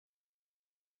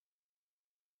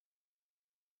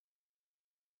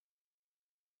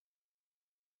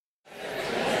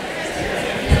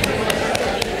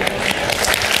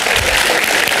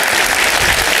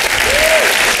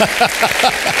We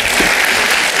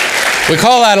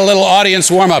call that a little audience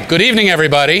warm-up. Good evening,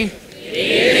 everybody. Good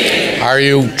evening. Are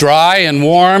you dry and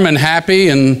warm and happy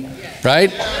and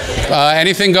right?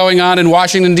 Anything going on in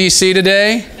Washington, D.C.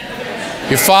 today?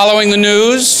 You following the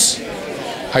news?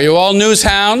 Are you all news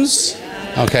hounds?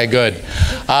 Okay, good.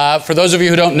 For those of you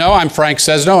who don't know, I'm Frank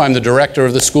Sesno. I'm the director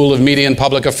of the School of Media and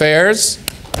Public Affairs.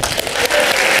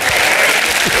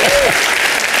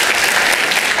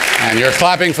 And you're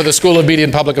clapping for the School of Media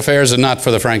and Public Affairs and not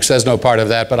for the Frank Sesno part of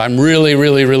that, but I'm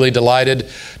really delighted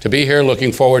to be here,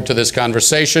 looking forward to this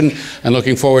conversation and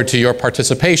looking forward to your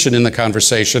participation in the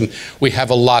conversation. We have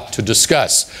a lot to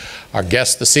discuss. Our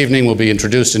guest this evening will be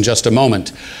introduced in just a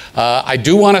moment. I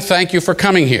do want to thank you for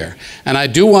coming here, and I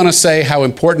do want to say how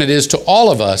important it is to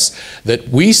all of us that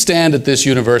we stand at this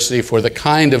university for the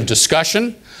kind of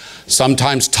discussion,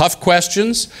 sometimes tough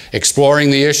questions, exploring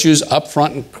the issues up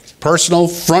front and personal,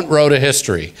 front row to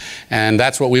history. And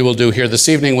that's what we will do here this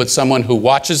evening with someone who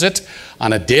watches it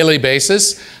on a daily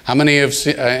basis. How many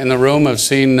in the room have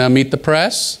seen Meet the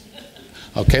Press?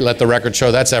 Okay, let the record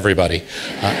show that's everybody.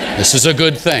 This is a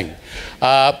good thing.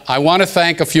 I want to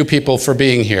thank a few people for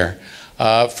being here.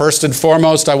 First and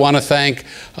foremost, I want to thank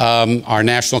our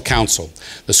National Council.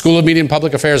 The School of Media and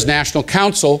Public Affairs National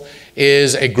Council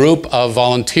is a group of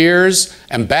volunteers,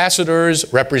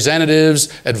 ambassadors,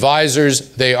 representatives,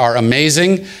 advisors. They are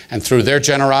amazing, and through their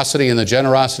generosity and the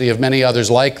generosity of many others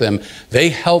like them, they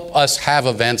help us have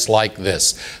events like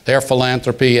this. Their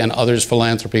philanthropy and others'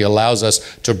 philanthropy allows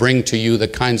us to bring to you the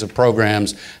kinds of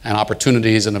programs and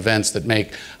opportunities and events that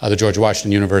make the George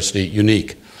Washington University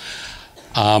unique.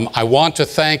 I want to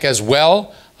thank as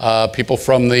well people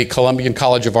from the Columbian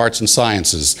College of Arts and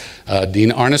Sciences. Dean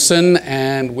Arneson,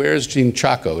 and where's Jean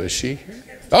Chaco? Is she here?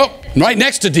 Oh, right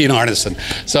next to Dean Arneson.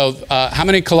 So how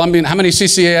many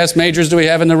CCAS majors do we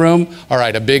have in the room? All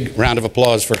right, a big round of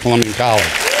applause for Columbian College.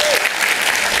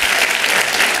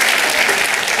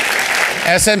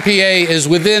 SMPA is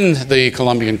within the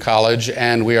Columbian College,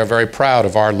 and we are very proud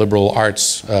of our liberal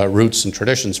arts roots and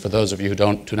traditions. For those of you who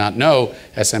do not know,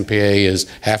 SMPA is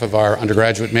half of our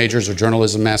undergraduate majors are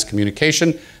journalism, mass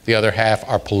communication. The other half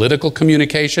are political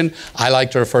communication. I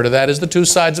like to refer to that as the two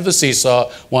sides of the seesaw.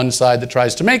 One side that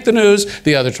tries to make the news,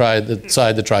 the other side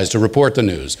that tries to report the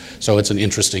news. So it's an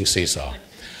interesting seesaw.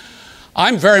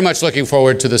 I'm very much looking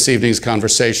forward to this evening's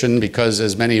conversation because,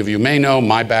 as many of you may know,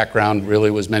 my background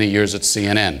really was many years at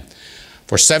CNN.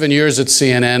 For 7 years at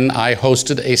CNN, I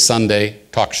hosted a Sunday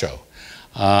talk show.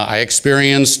 I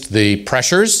experienced the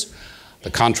pressures, the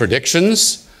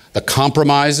contradictions, the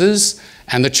compromises,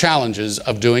 and the challenges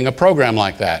of doing a program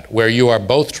like that, where you are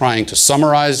both trying to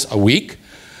summarize a week,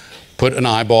 put an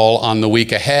eyeball on the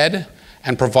week ahead,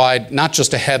 and provide not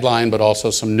just a headline, but also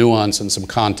some nuance and some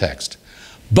context.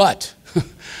 But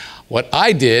what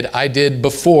I did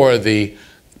before the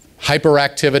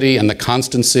hyperactivity and the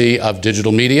constancy of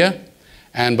digital media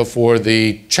and before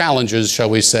the challenges, shall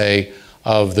we say,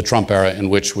 of the Trump era in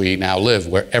which we now live,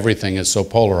 where everything is so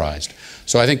polarized.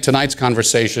 So I think tonight's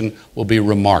conversation will be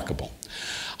remarkable.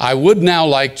 I would now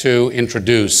like to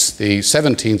introduce the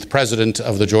 17th president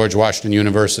of the George Washington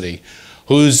University,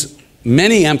 whose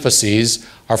many emphases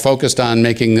are focused on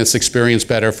making this experience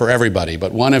better for everybody.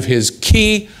 But one of his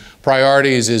key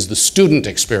priorities is the student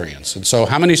experience. And so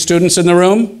how many students in the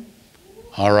room?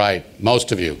 All right,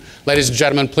 most of you. Ladies and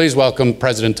gentlemen, please welcome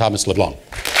President Thomas LeBlanc.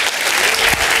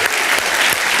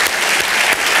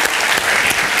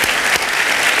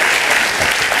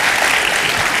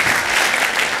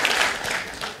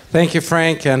 Thank you,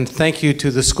 Frank, and thank you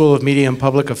to the School of Media and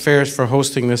Public Affairs for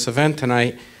hosting this event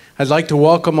tonight. I'd like to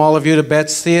welcome all of you to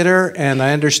Betts Theater, and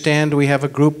I understand we have a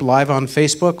group live on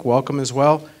Facebook. Welcome as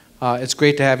well. It's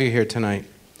great to have you here tonight.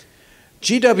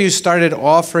 GW started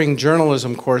offering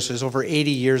journalism courses over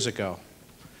 80 years ago.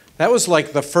 That was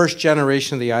like the first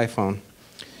generation of the iPhone.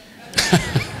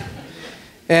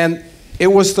 And it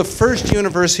was the first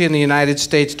university in the United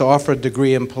States to offer a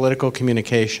degree in political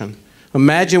communication.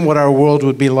 Imagine what our world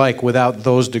would be like without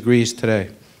those degrees today.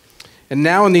 And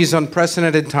now in these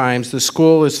unprecedented times, the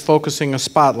school is focusing a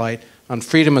spotlight on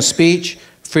freedom of speech,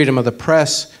 freedom of the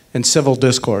press, and civil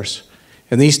discourse.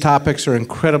 And these topics are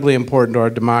incredibly important to our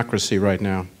democracy right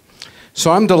now.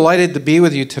 So I'm delighted to be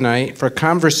with you tonight for a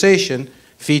conversation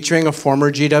featuring a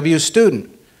former GW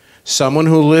student, someone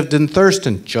who lived in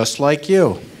Thurston, just like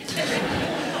you.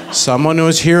 Someone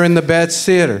who's here in the Betts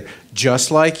Theater,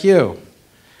 just like you.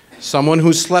 Someone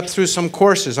who slept through some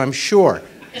courses, I'm sure,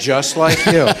 just like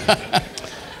you.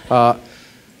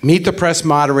 Meet the Press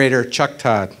moderator, Chuck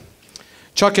Todd.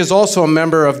 Chuck is also a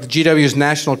member of the GW's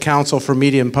National Council for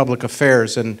Media and Public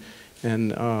Affairs, and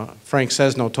And Frank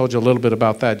Sesno told you a little bit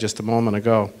about that just a moment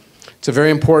ago. It's a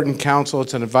very important council.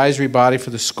 It's an advisory body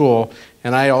for the school.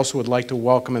 And I also would like to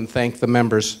welcome and thank the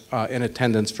members in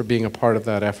attendance for being a part of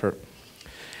that effort.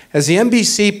 As the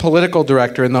NBC political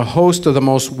director and the host of the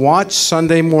most watched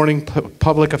Sunday morning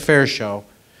public affairs show,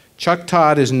 Chuck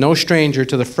Todd is no stranger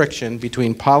to the friction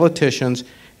between politicians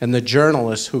and the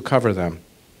journalists who cover them.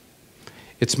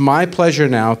 It's my pleasure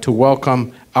now to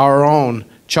welcome our own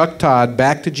Chuck Todd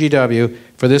back to GW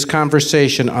for this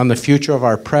conversation on the future of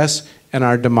our press and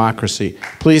our democracy.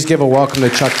 Please give a welcome to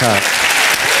Chuck Todd.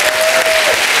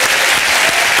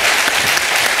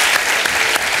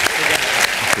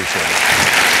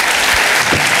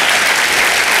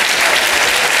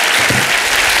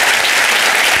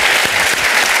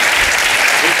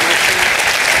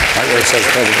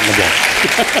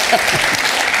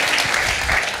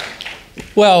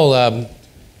 Well,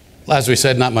 as we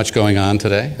said, not much going on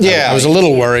today. Yeah. I was a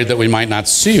little worried that we might not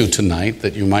see you tonight,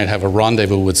 that you might have a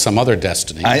rendezvous with some other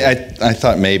destiny. I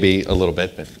thought maybe a little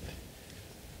bit, but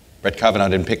Brett Kavanaugh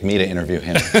didn't pick me to interview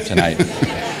him tonight.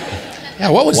 Yeah,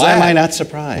 what was Why that? am I not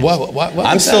surprised? What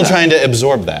I'm was still that? trying to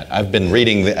absorb that. I've been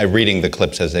reading the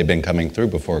clips as they've been coming through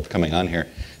before coming on here.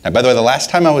 Now, by the way, the last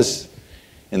time I was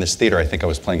in this theater, I think I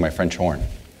was playing my French horn.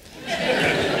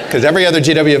 Because every other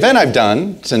GW event I've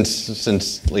done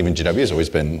since leaving GW has always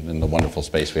been in the wonderful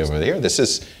space we have over here. This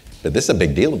is a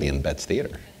big deal to be in Betts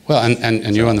Theater. Well,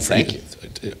 and you on the French.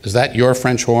 Thank you. Is that your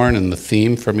French horn and the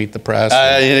theme for Meet the Press?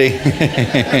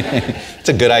 It's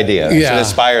a good idea. I should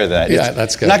aspire to that. Yeah,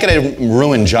 that's good. I'm not going to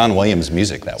ruin John Williams'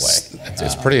 music that way.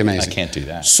 It's pretty amazing. I can't do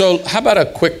that. So how about a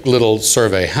quick little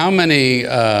survey? How many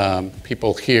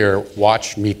people here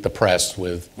watch Meet the Press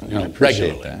with,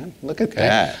 regularly? That. Look at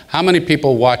that. How many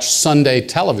people watch Sunday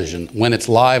television when it's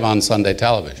live on Sunday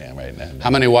television? Yeah, right now. How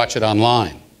many watch it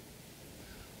online?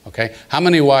 Okay. How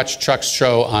many watch Chuck's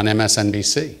show on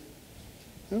MSNBC?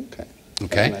 Okay.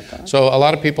 Okay. So a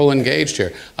lot of people engaged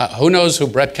here. Who knows who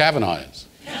Brett Kavanaugh is?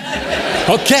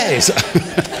 Okay.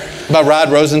 About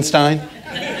Rod Rosenstein?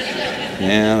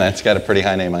 Yeah, that's got a pretty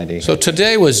high name ID. So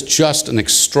today was just an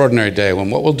extraordinary day when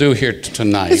what we'll do here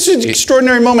tonight. It's an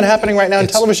extraordinary moment happening right now in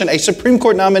television. A Supreme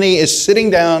Court nominee is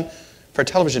sitting down for a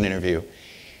television interview.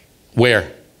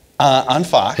 Where? On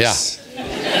Fox. Yeah.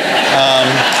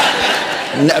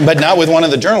 But not with one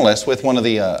of the journalists, with one of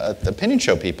the opinion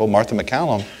show people, Martha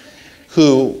McCallum,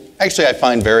 who actually I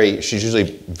find she's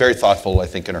usually very thoughtful, I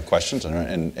think, in her questions,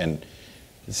 and it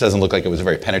doesn't look like it was a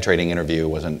very penetrating interview.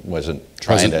 Wasn't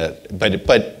trying to, but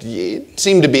it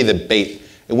seemed to be the bait.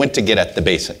 It went to get at the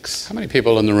basics. How many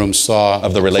people in the room saw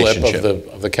of the relationship clip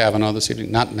of the Kavanaugh this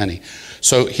evening? Not many.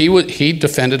 So he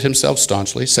defended himself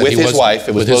staunchly. Said with his wife.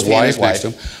 It was with both his wife next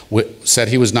to him. Said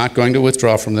he was not going to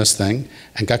withdraw from this thing,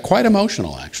 and got quite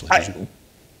emotional, actually.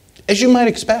 As you might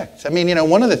expect. I mean,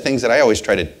 one of the things that I always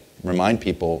try to remind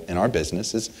people in our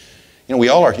business is, we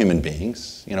all are human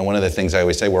beings. One of the things I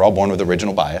always say, we're all born with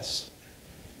original bias.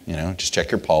 Just check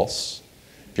your pulse.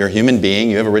 If you're a human being,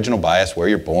 you have original bias where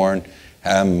you're born.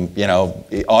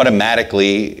 It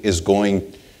automatically is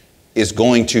going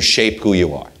to shape who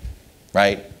you are,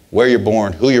 right? Where you're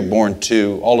born, who you're born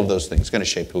to, all of those things going to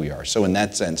shape who you are. So in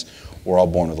that sense, we're all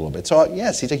born with a little bit. So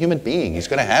yes, he's a human being. He's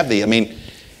going to have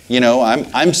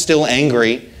I'm still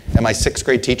angry at my 6th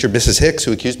grade teacher, Mrs. Hicks,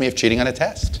 who accused me of cheating on a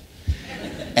test.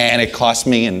 And it cost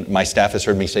me, and my staff has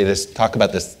heard me talk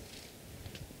about this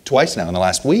twice now in the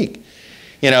last week.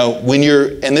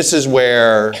 And this is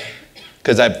where,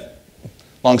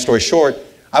 long story short,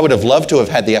 I would have loved to have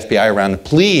had the FBI around.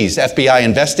 Please, FBI,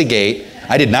 investigate.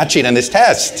 I did not cheat on this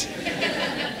test.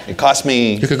 It cost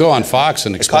me. You could go on Fox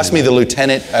and explain. It cost me the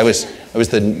lieutenant. I was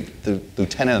the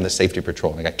lieutenant on the safety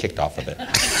patrol, and I got kicked off of it.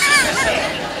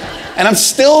 And I'm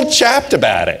still chapped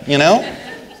about it,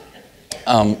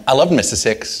 I loved Mrs.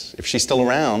 Hicks. If she's still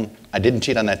around, I didn't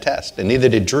cheat on that test, and neither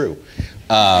did Drew.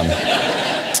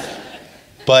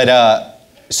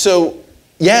 So.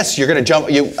 Yes, you're going to jump.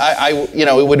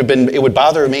 It would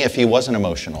bother me if he wasn't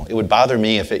emotional. It would bother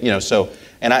me if it,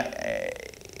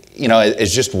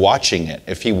 as just watching it,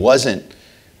 if he wasn't,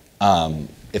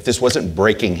 if this wasn't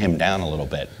breaking him down a little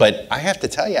bit. But I have to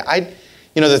tell you,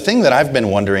 the thing that I've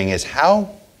been wondering is how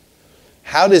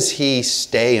does he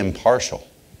stay impartial?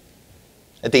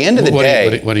 At the end of the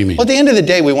day, what do you mean? Well, at the end of the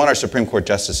day, we want our Supreme Court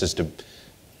justices to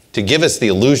give us the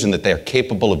illusion that they are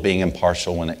capable of being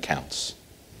impartial when it counts.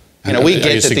 We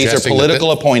get that these are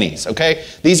political appointees, okay?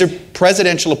 These are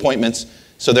presidential appointments,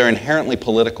 so they're inherently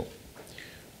political.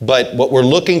 But what we're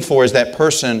looking for is that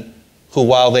person who,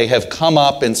 while they have come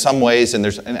up in some ways, and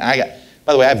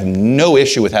By the way, I have no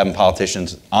issue with having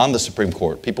politicians on the Supreme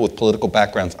Court, people with political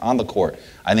backgrounds on the court.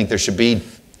 I think there should be,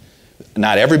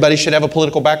 not everybody should have a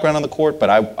political background on the court, but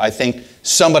I think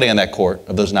somebody on that court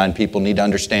of those 9 people need to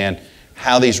understand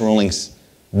how these rulings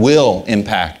will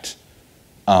impact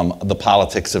the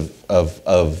politics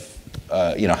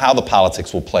how the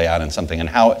politics will play out in something, and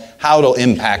how it'll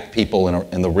impact people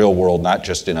in the real world, not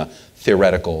just in a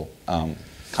theoretical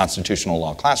constitutional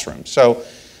law classroom. So,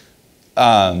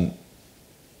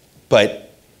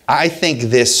 but I think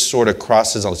this sort of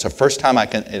crosses. It's the first time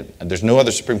there's no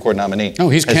other Supreme Court nominee. No,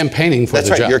 he's campaigning for the job.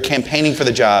 That's right. You're campaigning for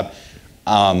the job.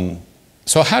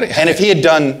 So and if he had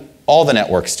done all the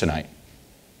networks tonight,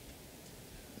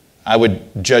 I would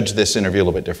judge this interview a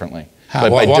little bit differently. How?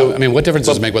 What difference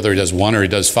does it make whether he does 1 or he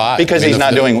does 5? Because he's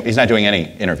not doing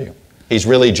any interview. He's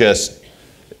really just.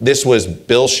 This was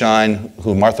Bill Shine,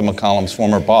 who Martha McCallum's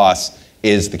former boss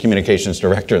is the communications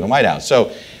director in the White House.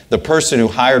 So the person who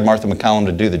hired Martha McCallum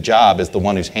to do the job is the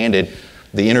one who's handed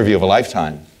the interview of a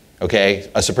lifetime. Okay,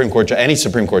 any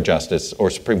Supreme Court justice or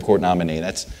Supreme Court nominee.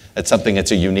 That's something. It's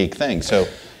a unique thing. So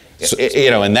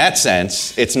in that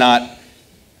sense, it's not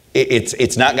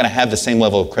going to have the same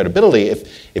level of credibility.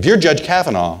 If you're Judge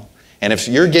Kavanaugh and if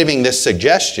you're giving this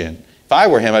suggestion, if I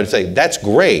were him, I'd say that's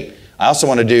great. I also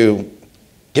want to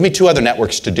give me 2 other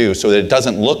networks to do so that it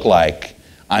doesn't look like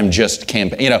I'm just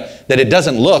campaigning, that it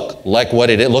doesn't look like what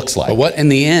it looks like. But in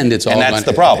the end, it's all going to... And that's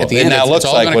the problem. At the end, it's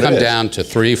all going to come down to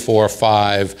 3, 4,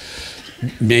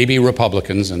 5, maybe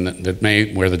Republicans, and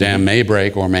where the dam may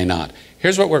break or may not.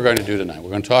 Here's what we're going to do tonight. We're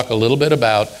going to talk a little bit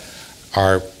about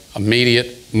our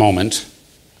immediate moment,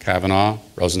 Kavanaugh,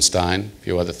 Rosenstein, a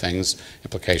few other things,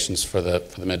 implications for the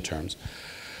midterms.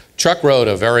 Chuck wrote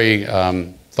a very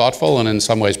thoughtful and in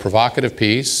some ways provocative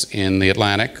piece in The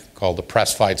Atlantic called "The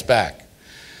Press Fights Back,"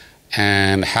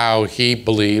 and how he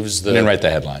believes that... You didn't write the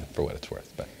headline, for what it's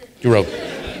worth. But you wrote...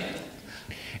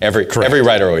 Every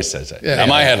writer always says that. Yeah,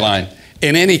 my headline.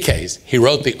 In any case, he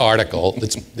wrote the article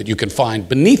that you can find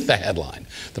beneath the headline,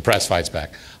 "The Press Fights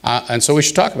Back." And so we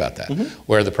should talk about that,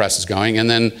 where the press is going. And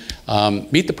then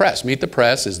Meet the Press. Meet the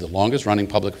Press is the longest running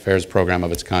public affairs program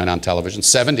of its kind on television,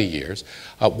 70 years.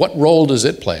 What role does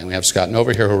it play? And we have Scott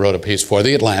Nova here, who wrote a piece for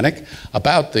The Atlantic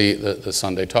about the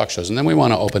Sunday talk shows. And then we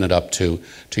want to open it up to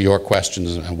your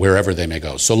questions wherever they may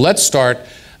go. So let's start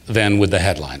then with the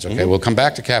headlines, okay? We'll come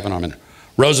back to Kavanaugh in a minute.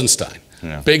 Rosenstein,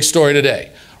 big story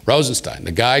today. Rosenstein,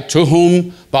 the guy to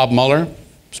whom Bob Mueller,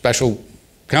 special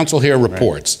counsel here,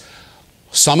 reports,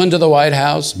 summoned to the White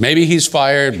House. Maybe he's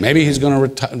fired. Maybe he's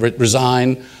going to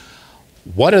resign.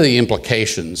 What are the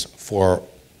implications for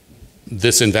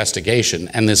this investigation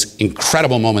and this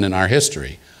incredible moment in our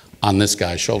history on this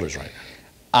guy's shoulders right now?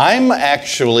 I'm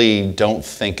actually don't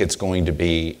think it's going to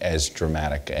be as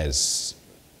dramatic as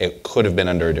it could have been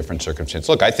under a different circumstance.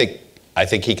 Look, I think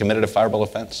he committed a fireable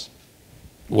offense.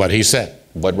 What he said.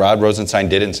 What Rod Rosenstein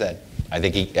did and said. I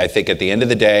think at the end of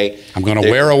the day, I'm going to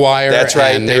wear a wire. That's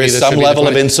right. There is some level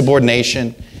of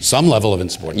insubordination. Some level of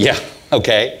insubordination. Yeah.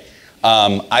 Okay.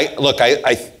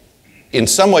 In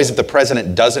some ways, if the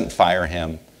president doesn't fire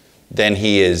him, then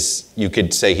you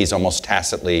could say he's almost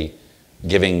tacitly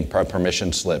giving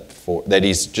permission slip that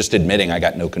he's just admitting I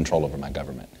got no control over my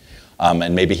government.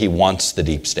 And maybe he wants the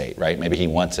deep state, right? Maybe he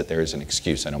wants it. There is an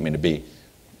excuse. I don't mean to be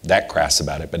that crass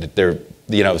about it, but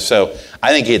so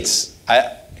I think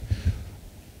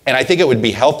and I think it would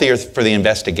be healthier for the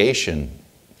investigation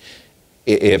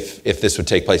if this would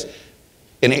take place.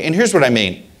 And here's what I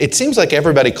mean. It seems like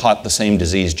everybody caught the same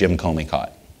disease Jim Comey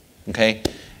caught, okay?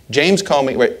 James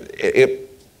Comey,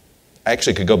 I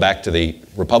actually could go back to the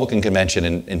Republican convention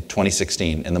in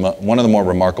 2016, and one of the more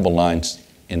remarkable lines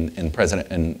in President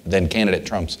and then candidate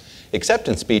Trump's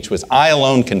acceptance speech was, "I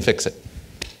alone can fix it."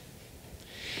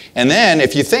 And then,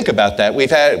 if you think about that,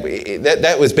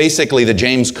 that was basically the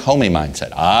James Comey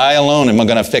mindset. I alone am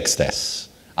going to fix this.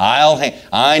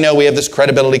 I know we have this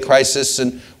credibility crisis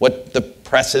and what the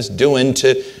press is doing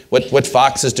what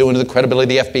Fox is doing to the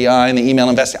credibility of the FBI and the email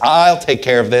investigation. I'll take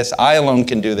care of this. I alone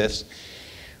can do this.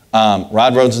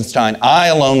 Rod Rosenstein, I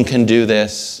alone can do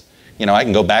this. I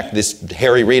can go back to this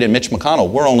Harry Reid and Mitch McConnell.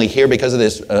 We're only here because of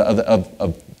this.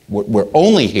 We're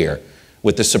only here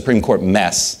with the Supreme Court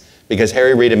mess because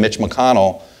Harry Reid and Mitch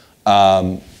McConnell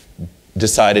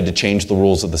decided to change the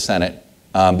rules of the Senate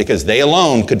because they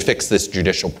alone could fix this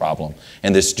judicial problem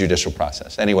and this judicial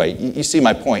process. Anyway, you see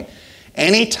my point.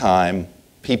 Anytime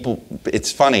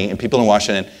it's funny, and people in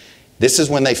Washington, this is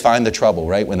when they find the trouble,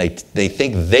 right? When they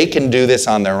think they can do this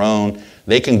on their own,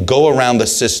 they can go around the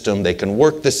system, they can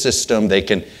work the system, you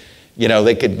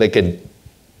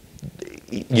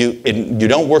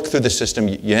don't work through the system,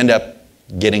 you end up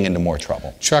getting into more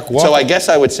trouble. Chuck, so I guess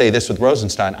I would say this with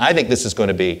Rosenstein. I think this is going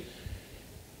to be,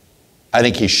 I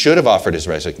think he should have offered his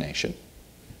resignation.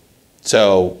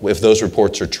 So if those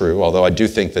reports are true, although I do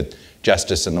think that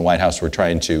Justice and the White House were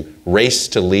trying to race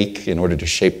to leak in order to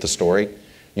shape the story.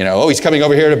 You know, oh, he's coming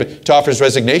over here to offer his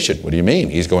resignation. What do you mean?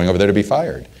 He's going over there to be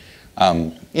fired.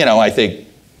 You know, I think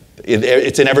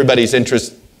it's in everybody's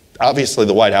interest. Obviously,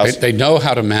 the White House... They know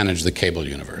how to manage the cable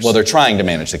universe. Well, they're trying to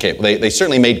manage the cable. They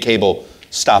certainly made cable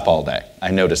stop all day.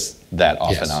 I noticed that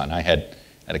off and on. I had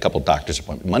a couple doctor's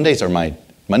appointments.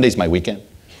 Monday's my weekend.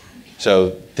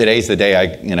 So today's the day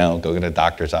I, you know, go to the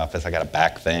doctor's office. I got a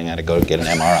back thing. I had to go get an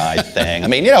MRI thing. I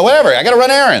mean, you know, whatever. I got to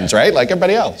run errands, right? Like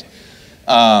everybody else.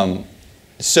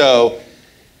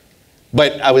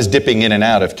 But I was dipping in and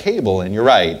out of cable, and you're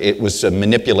right. It was a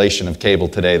manipulation of cable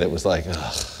today that was like,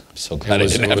 ugh, I'm so glad I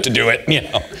didn't have to do it. You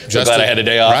know, so glad I had a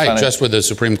day off. Right, just with the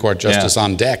Supreme Court justice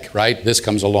on deck, right? This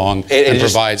comes along and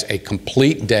provides a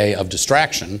complete day of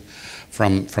distraction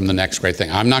from the next great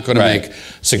thing. I'm not going to make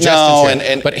suggestions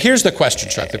here, but here's the question,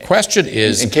 Chuck. The question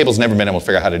is... And cable's never been able to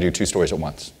figure out how to do two stories at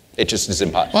once. It just is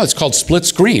impossible. Well, it's called split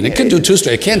screen. It can do two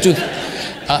stories. It can't do...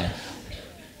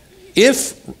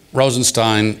 If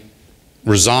Rosenstein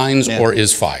resigns or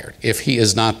is fired, if he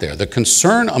is not there, the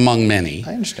concern among many...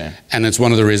 I understand. And it's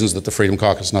one of the reasons that the Freedom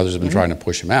Caucus and others have been trying to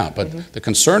push him out. But the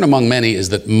concern among many is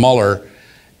that Mueller,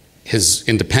 his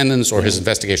independence or his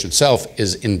investigation itself,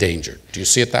 is endangered. Do you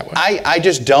see it that way? I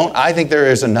just don't. I think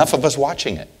there is enough of us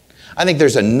watching it. I think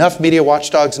there's enough media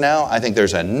watchdogs now. I think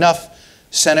there's enough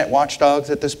Senate watchdogs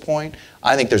at this point.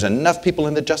 I think there's enough people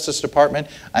in the Justice Department.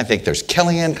 I think there's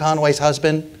Kellyanne Conway's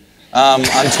husband on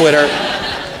Twitter.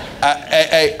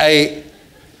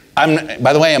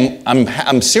 By the way,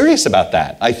 I'm serious about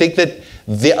that. I think that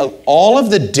all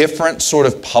of the different sort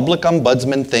of public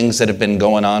ombudsman things that have been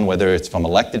going on, whether it's from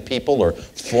elected people or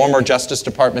former Justice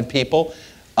Department people,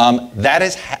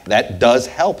 that does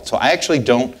help. So I actually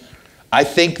don't. I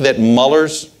think that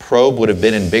Mueller's probe would have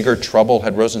been in bigger trouble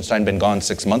had Rosenstein been gone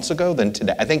 6 months ago than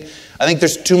today. I think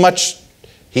there's too much.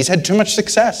 He's had too much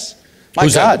success. My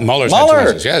God, Mueller's Mueller. Had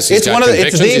too much, yes,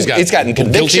 he's gotten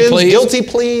convictions, guilty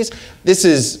pleas. This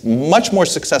is much more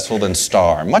successful than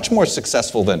Starr, much more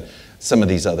successful than some of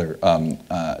these other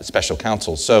special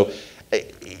counsels. So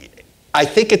I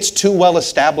think it's too well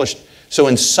established. So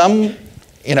in some,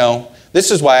 you know,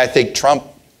 this is why I think Trump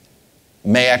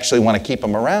may actually want to keep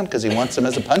him around, because he wants him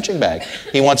as a punching bag.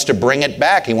 He wants to bring it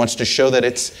back. He wants to show that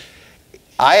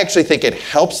I actually think it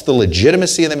helps the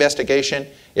legitimacy of the investigation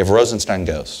if Rosenstein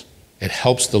goes. It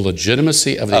helps the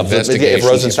legitimacy of the investigation if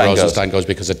Rosenstein goes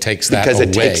because it takes that away. Because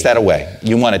it takes that away.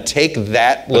 You want to take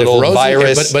that little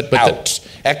virus out,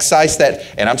 excise that.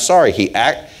 And I'm sorry,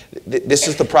 this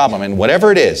is the problem. And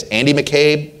whatever it is, Andy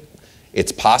McCabe,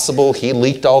 it's possible he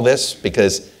leaked all this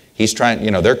because he's trying, you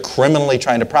know, they're criminally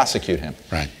trying to prosecute him.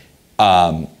 Right.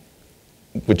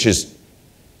 Which is,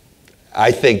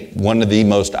 I think,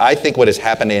 I think what has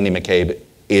happened to Andy McCabe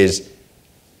is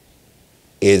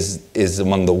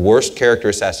among the worst character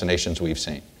assassinations we've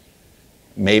seen,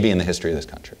 maybe in the history of this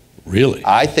country. Really?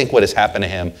 I think what has happened to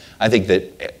him, I think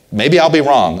that, maybe I'll be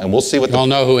wrong, and we'll see what you all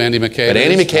know who Andy McCabe is. But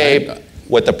Andy McCabe,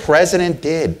 what the president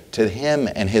did to him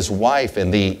and his wife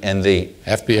and the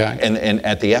FBI and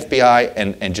at the FBI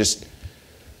and just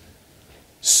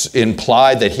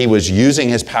implied that he was using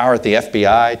his power at the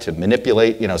FBI to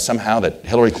manipulate, you know, somehow that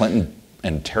Hillary Clinton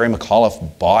and Terry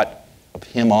McAuliffe bought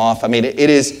him off. I mean, it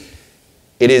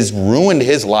has ruined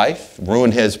his life,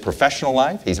 ruined his professional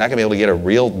life. He's not going to be able to get a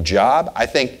real job. I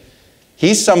think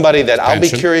he's somebody that I'll be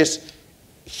curious.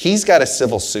 He's got a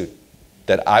civil suit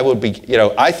that I would be, you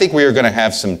know, I think we are going to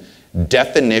have some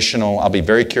definitional. I'll be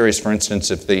very curious, for instance,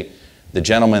 if the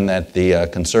gentleman that the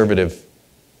conservative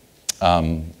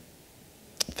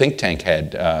think tank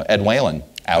had, Ed Whalen,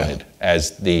 outed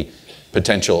as the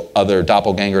potential other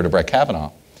doppelganger to Brett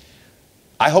Kavanaugh.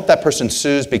 I hope that person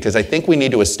sues because I think we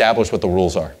need to establish what the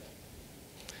rules are.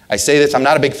 I say this, I'm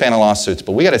not a big fan of lawsuits,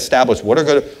 but we got to establish what are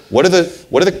the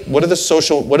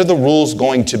rules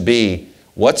going to be?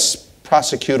 What's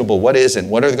prosecutable? What isn't?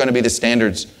 What are going to be the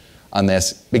standards on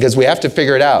this? Because we have to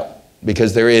figure it out.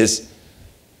 Because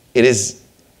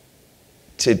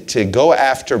to go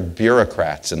after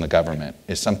bureaucrats in the government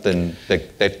is something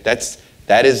that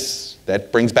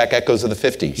brings back echoes of the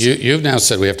 50s. You've now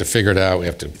said we have to figure it out. We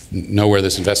have to know where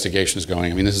this investigation is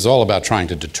going. I mean, this is all about trying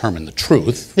to determine the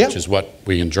truth, which is what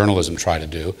we in journalism try to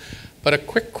do. But a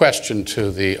quick question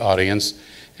to the audience.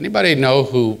 Anybody know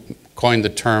who coined the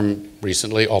term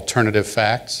recently, alternative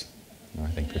facts? I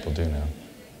think people do know.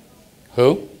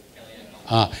 Who?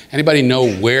 Anybody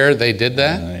know where they did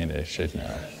that? They should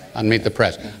know. on Meet the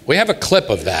Press. We have a clip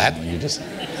of that.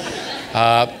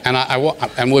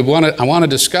 I want to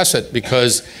discuss it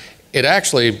because it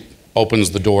actually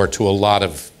opens the door to a lot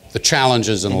of the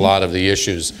challenges and a lot of the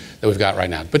issues that we've got right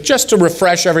now. But just to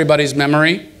refresh everybody's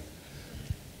memory,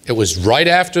 it was right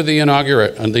after the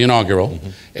inaugural.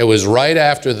 It was right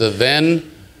after the then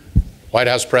White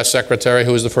House press secretary,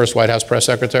 who was the first White House press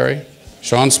secretary?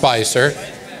 Sean Spicer,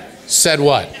 said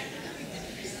what?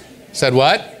 Said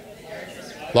what?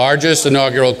 Largest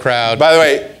inaugural crowd. By the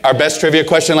way, our best trivia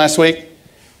question last week,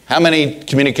 how many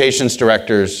communications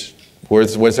directors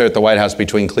was there at the White House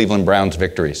between Cleveland Browns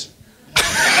victories?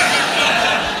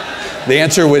 The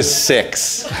answer was 6.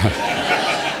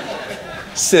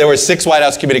 So there were 6 White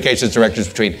House communications directors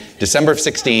between December of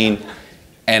 16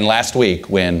 and last week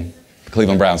when the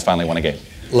Cleveland Browns finally won a game.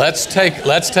 Let's take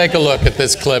a look at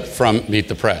this clip from Meet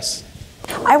the Press.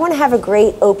 I want to have a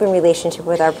great open relationship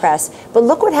with our press, but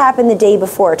look what happened the day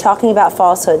before, talking about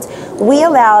falsehoods. We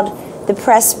allowed the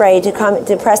press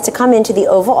to come into the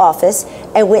Oval Office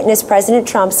and witness President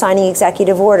Trump signing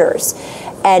executive orders.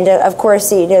 And of course,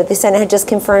 the Senate had just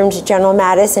confirmed General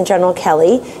Mattis and General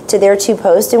Kelly to their 2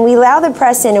 posts, and we allow the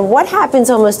press in, and what happens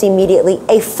almost immediately?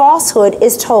 A falsehood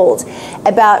is told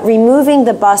about removing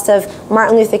the bust of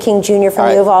Martin Luther King Jr. from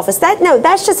the Oval Office.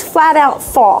 That's just flat out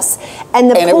false.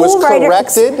 And it was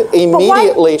corrected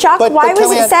immediately. Chuck, why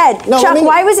was it said? Chuck,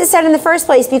 why was it said in the first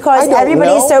place? Because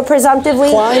everybody is so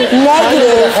presumptively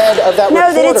negative.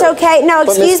 That it's okay. No,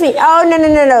 excuse me. Oh,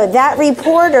 no. That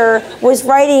reporter was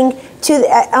writing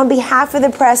on behalf of the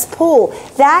press pool.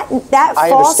 That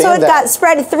falsehood got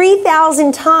spread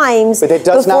 3,000 times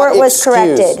before it was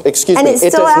corrected. Excuse and me. It's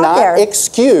still out there. It does not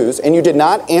excuse, and you did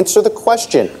not answer the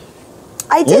question.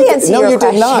 I did answer your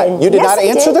question. No, you did not. You did not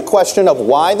answer the question of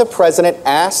why the president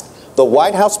asked the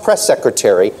White House press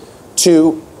secretary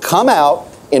to come out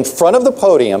in front of the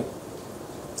podium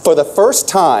for the first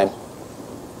time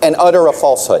and utter a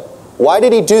falsehood. Why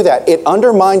did he do that? It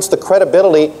undermines the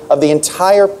credibility of the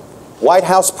entire White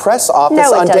House press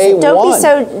office on day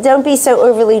one. Don't be so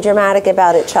overly dramatic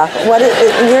about it, Chuck.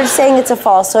 You're saying it's a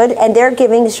falsehood, and they're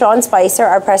giving Sean Spicer,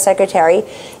 our press secretary,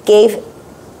 gave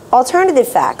alternative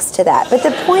facts to that. But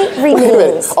the point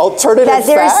remains. Alternative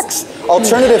facts?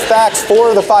 Alternative facts, 4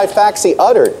 of the 5 facts he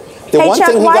uttered. The one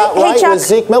thing he got right was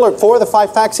Zeke Miller. 4 of the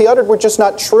 5 facts he uttered were just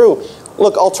not true.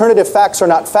 Look, alternative facts are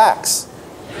not facts.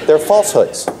 They're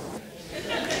falsehoods.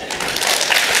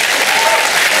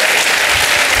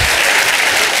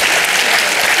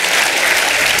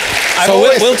 So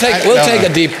we'll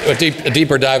take a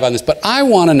deeper dive on this, but I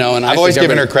want to know, and I've always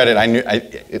given her credit.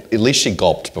 At least she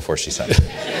gulped before she said it.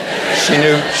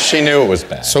 She knew it was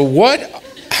bad. So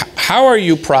how are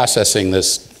you processing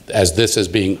this as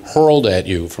being hurled at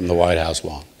you from the White House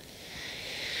lawn?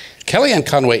 Kellyanne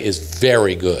Conway is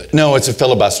very good. No, it's a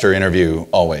filibuster interview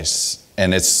always,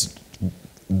 and it's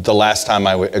the last time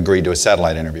I agreed to a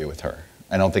satellite interview with her.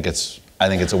 I think it's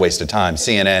a waste of time.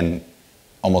 CNN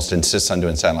almost insists on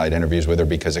doing satellite interviews with her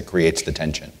because it creates the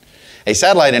tension. A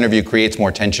satellite interview creates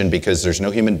more tension because there's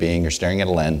no human being, you're staring at a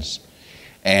lens,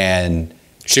 and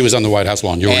she was on the White House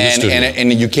lawn, you were in the studio.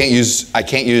 And I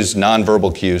can't use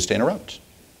nonverbal cues to interrupt.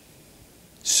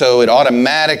 So it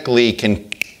automatically can,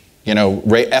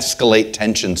 escalate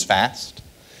tensions fast.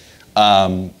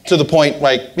 To the point,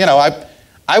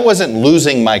 I wasn't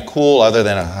losing my cool other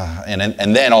than,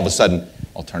 and then all of a sudden,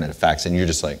 alternative facts, and you're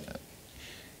just like,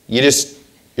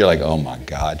 you're like, oh my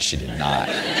God, she did not.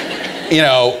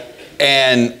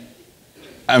 And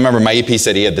I remember my EP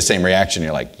said he had the same reaction.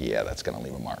 You're like, yeah, that's going to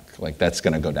leave a mark. That's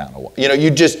going to go down a wall.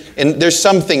 And there's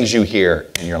some things you hear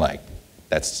and you're like,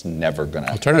 that's never going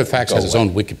to Alternative Facts has its own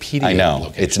Wikipedia I know.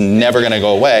 location. It's never going to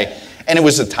go away. And it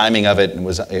was the timing of it, and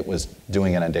it was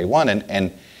doing it on day one.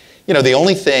 And the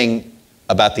only thing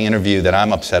about the interview that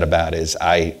I'm upset about is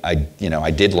I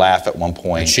did laugh at one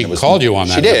point. And she called you on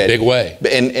that in a big way.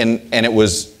 And it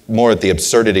was more at the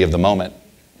absurdity of the moment.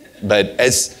 But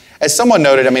as someone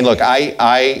noted, look,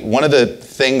 one of the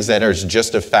things that is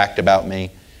just a fact about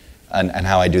me and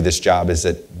how I do this job is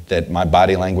that my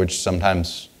body language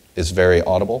sometimes is very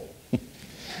audible.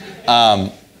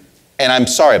 And I'm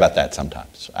sorry about that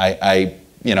sometimes.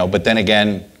 But then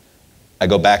again, I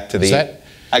go back to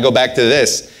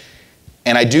this.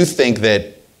 And I do think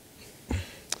that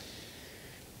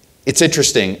it's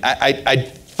interesting. I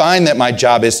find that my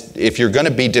job is, if you're going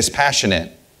to be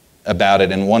dispassionate about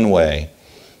it in one way,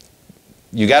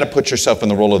 you got to put yourself in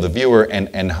the role of the viewer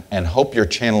and hope you're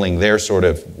channeling their sort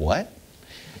of what?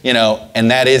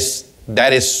 And that is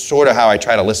sort of how I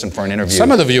try to listen for an interview.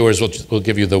 Some of the viewers will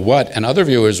give you the what, and other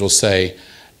viewers will say,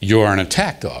 you're an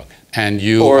attack dog. And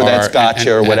you or that's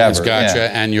gotcha or whatever. And it's gotcha,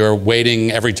 yeah. and you're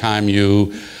waiting every time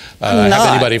you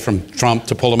have anybody from Trump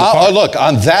to pull them apart. Oh, look,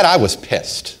 on that I was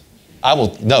pissed.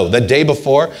 No, the day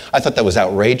before, I thought that was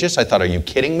outrageous. I thought, are you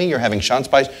kidding me? You're having Sean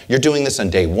Spice. You're doing this on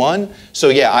day one. So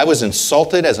yeah, I was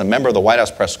insulted as a member of the White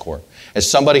House press corps, as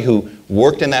somebody who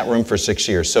worked in that room for 6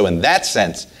 years. So in that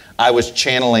sense, I was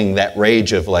channeling that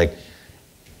rage of like,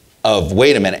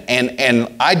 wait a minute.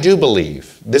 And I do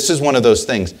believe, this is one of those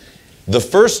things,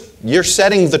 you're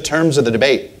setting the terms of the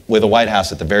debate with the White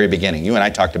House at the very beginning. You and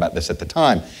I talked about this at the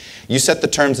time. You set the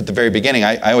terms at the very beginning.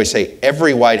 I always say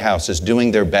every White House is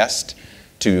doing their best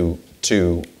to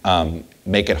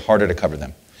make it harder to cover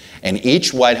them. And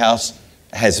each White House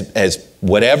has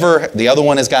whatever the other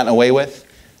one has gotten away with,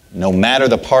 no matter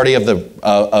the party of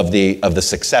the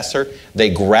successor, they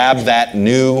grab that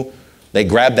new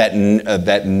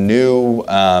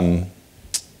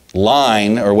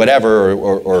line or whatever,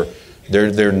 or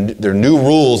their new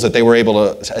rules that they were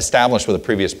able to establish with a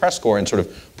previous press corps and sort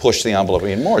of push the envelope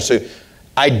even more. So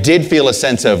I did feel a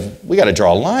sense of, we got to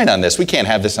draw a line on this. We can't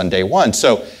have this on day one.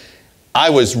 So I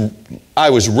was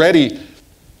ready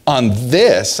on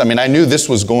this. I mean, I knew this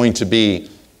was going to be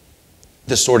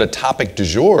the sort of topic du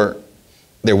jour.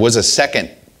 There was a second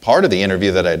part of the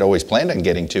interview that I'd always planned on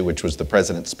getting to, which was the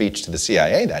president's speech to the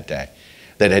CIA that day,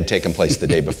 that had taken place the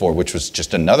day before, which was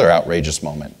just another outrageous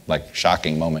moment, like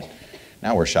shocking moment.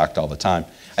 Now we're shocked all the time.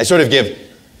 I sort of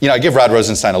I give Rod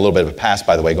Rosenstein a little bit of a pass,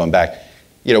 by the way, going back.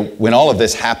 When all of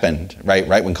this happened, right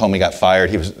when Comey got fired,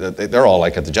 they're all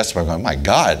like at the Justice Department going, my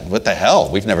God, what the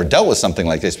hell? We've never dealt with something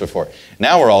like this before.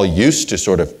 Now we're all used to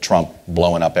sort of Trump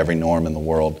blowing up every norm in the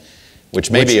world,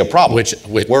 which may be a problem.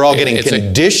 We're all getting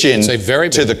conditioned to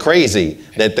the crazy,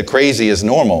 that the crazy is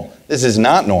normal. This is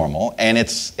not normal, and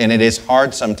it is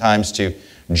hard sometimes to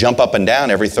jump up and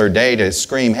down every third day to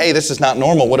scream, hey, this is not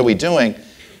normal, what are we doing?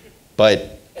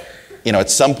 But at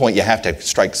some point you have to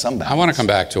strike some balance. I want to come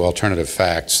back to alternative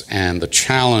facts and the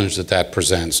challenge that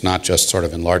presents, not just sort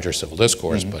of in larger civil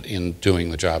discourse, but in doing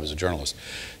the job as a journalist.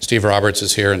 Steve Roberts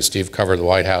is here, and Steve covered the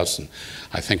White House, and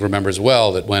I think remembers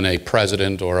well that when a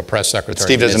president or a press secretary... What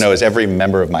Steve doesn't know is every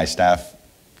member of my staff,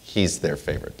 he's their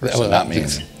favorite person, not me.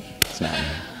 It's not me.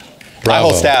 Bravo. My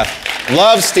whole staff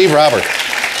loves Steve Roberts.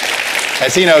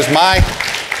 As he knows, the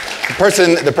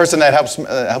person that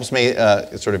helps me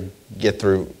sort of get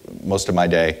through most of my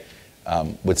day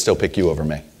would still pick you over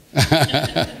me.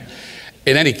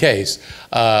 In any case,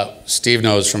 Steve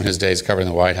knows from his days covering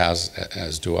the White House,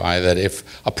 as do I, that if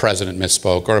a president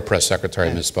misspoke or a press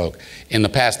secretary misspoke, in the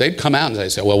past they'd come out and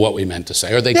they'd say, well, what we meant to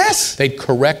say, or they'd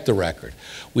correct the record.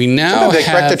 We now they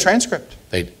correct the transcript.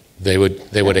 They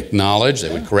would acknowledge,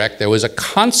 they would correct. There was a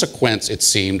consequence, it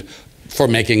seemed, for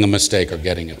making a mistake or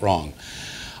getting it wrong.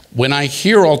 When I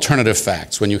hear alternative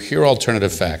facts, when you hear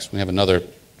alternative facts, we have another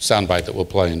soundbite that we'll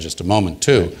play in just a moment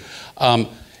too,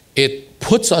 it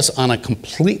puts us on a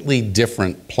completely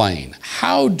different plane.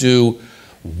 How do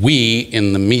we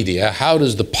in the media, how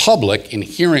does the public, in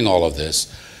hearing all of this,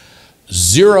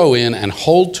 zero in and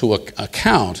hold to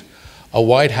account a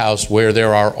White House where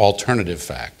there are alternative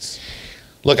facts?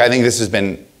 Look, I think this has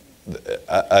been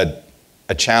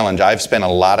a challenge. I've spent a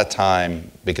lot of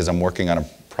time, because I'm working on a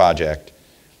project,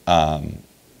 a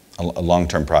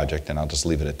long-term project, and I'll just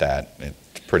leave it at that.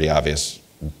 It's pretty obvious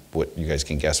what you guys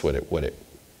can guess what it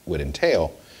would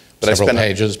entail. But Several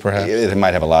pages, perhaps? It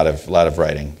might have a lot of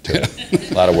writing to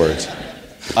it, a lot of words.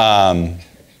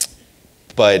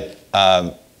 But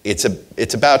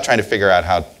it's about trying to figure out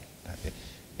how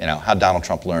Donald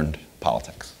Trump learned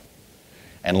politics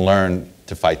and learned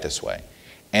to fight this way.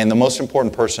 And the most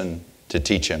important person to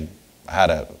teach him how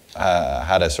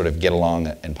to sort of get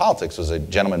along in politics was a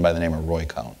gentleman by the name of Roy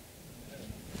Cohn.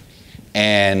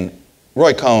 And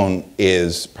Roy Cohn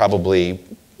is probably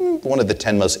one of the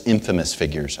 10 most infamous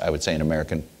figures, I would say, in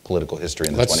American political history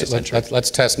in the 20th century.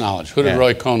 Let's test knowledge. Who did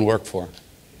Roy Cohn work for?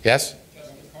 Yes?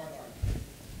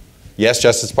 Yes,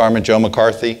 Justice Department, Joe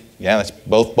McCarthy. Yeah, that's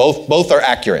both are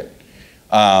accurate.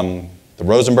 The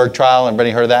Rosenberg trial,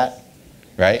 everybody heard of that?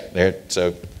 Right?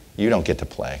 So you don't get to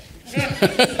play.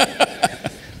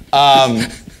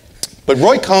 But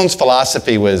Roy Cohn's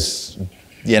philosophy was,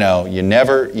 you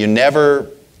never admit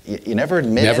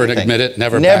anything.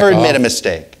 Never admit a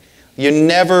mistake. You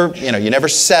never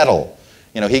settle.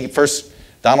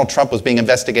 Donald Trump was being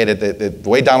investigated. The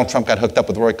way Donald Trump got hooked up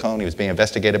with Roy Cohn, he was being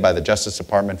investigated by the Justice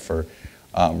Department for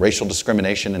racial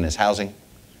discrimination in his housing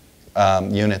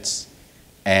units.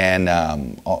 And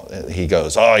he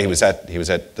goes, he was at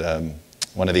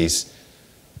one of these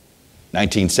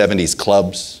 1970s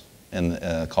clubs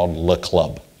called Le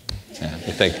Club. Yeah,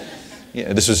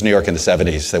 Yeah, this was New York in the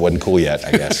 70s. That wasn't cool yet,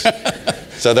 I guess.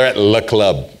 So they're at Le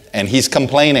Club, and he's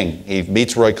complaining. He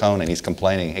meets Roy Cohn, and he's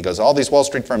complaining. He goes, all these Wall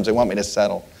Street firms, they want me to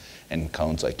settle. And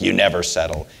Cohn's like, you never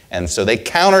settle. And so they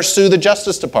countersue the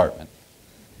Justice Department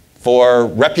for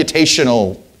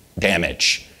reputational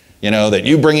damage. You know, that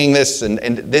you bringing this, and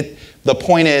the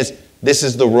point is, this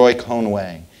is the Roy Cohn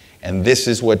way. And this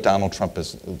is what Donald Trump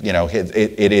is, you know, his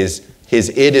it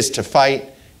is to fight,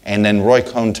 and then Roy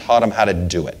Cohn taught him how to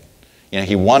do it. You know,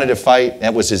 he wanted to fight,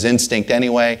 that was his instinct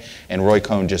anyway, and Roy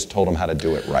Cohn just told him how to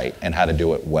do it right, and how to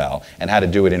do it well, and how to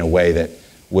do it in a way that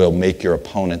will make your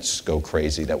opponents go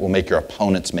crazy, that will make your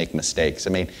opponents make mistakes. I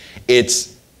mean,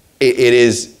 it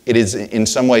is in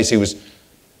some ways he was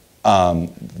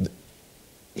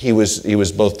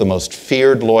both the most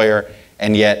feared lawyer,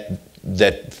 and yet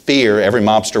that fear, every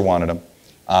mobster wanted him,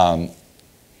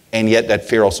 and yet that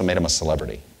fear also made him a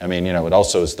celebrity. I mean, you know, it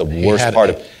also is the worst part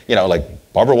of, you know, like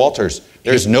Barbara Walters.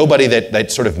 There's nobody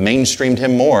that sort of mainstreamed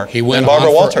him more than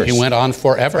Barbara Walters. He went on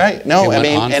forever. Right? No, I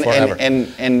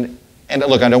mean, and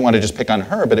look, I don't want to just pick on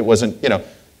her, but it wasn't, you know,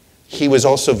 he was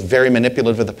also very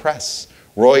manipulative of the press.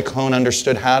 Roy Cohn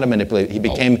understood how to manipulate. He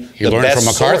became the best He learned from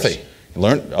McCarthy. Source. He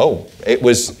learned, it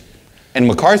was, and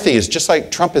McCarthy is just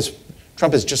like, Trump is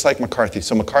just like McCarthy.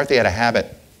 So McCarthy had a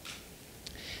habit.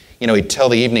 You know, he'd tell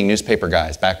the evening newspaper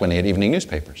guys, back when they had evening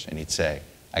newspapers, and he'd say,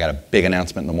 I got a big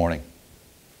announcement in the morning.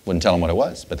 Wouldn't tell them what it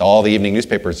was, but all the evening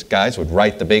newspapers guys would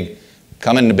write the big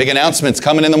announcements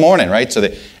coming in the morning, right? So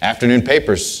the afternoon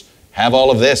papers have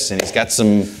all of this, and he's got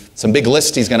some big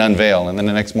list he's going to unveil, and then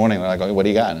the next morning they're like, oh, what do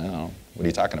you got? I don't know. What are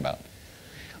you talking about?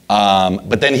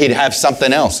 But then he'd have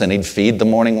something else, and he'd feed the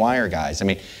Morning Wire guys. I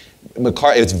mean,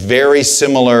 it's very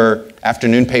similar.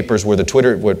 Afternoon papers were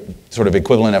sort of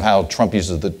equivalent of how Trump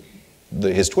uses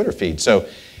his Twitter feed. So,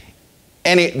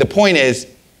 the point is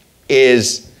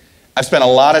I've spent a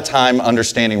lot of time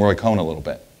understanding Roy Cohn a little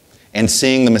bit and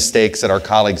seeing the mistakes that our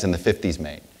colleagues in the 50s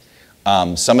made.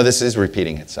 Some of this is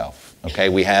repeating itself. Okay,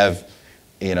 we have,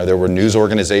 you know, there were news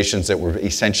organizations that were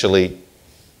essentially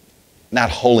not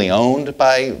wholly owned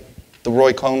by the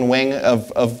Roy Cohn wing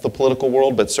of the political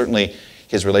world, but certainly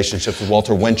his relationships with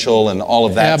Walter Winchell and all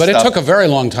of that. Yeah, but stuff. it took a very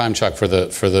long time, Chuck, for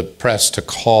the press to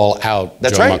call out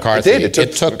Joe McCarthy. It did.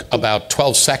 It took about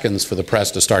 12 seconds for the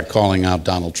press to start calling out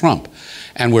Donald Trump,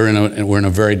 and we're in a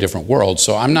very different world.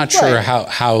 So I'm not sure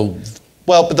how.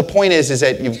 Well, but the point is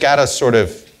that you've got to sort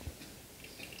of.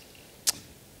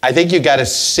 I think you've got to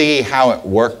see how it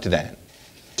worked then,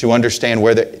 to understand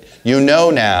where you know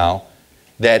now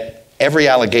that every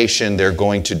allegation they're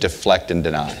going to deflect and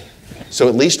deny. So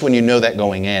at least when you know that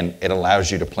going in, it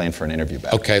allows you to plan for an interview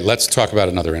better. Okay, let's talk about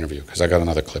another interview, because I got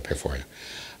another clip here for you.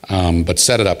 But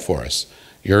set it up for us.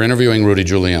 You're interviewing Rudy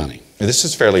Giuliani. This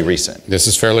is fairly recent. This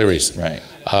is fairly recent. Right.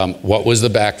 What was the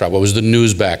backdrop? What was the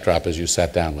news backdrop as you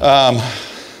sat down with him?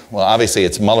 Well, obviously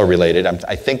it's Mueller related.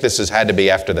 I think this has had to be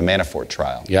after the Manafort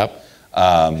trial. Yep.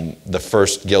 The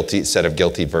first set of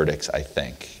guilty verdicts, I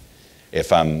think.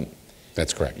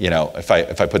 That's correct. You know, if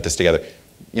I put this together.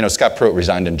 You know, Scott Pruitt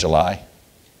resigned in July.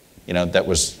 You know, that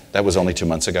was only 2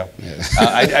 months ago. Yeah.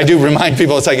 I do remind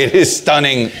people, it's like, it is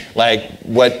stunning, like,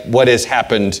 what has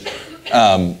happened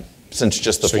since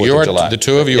just the 4th of July. The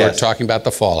two of you are talking about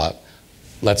the fallout.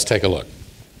 Let's take a look.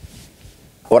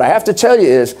 What I have to tell you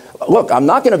is, look, I'm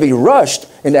not going to be rushed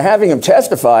into having him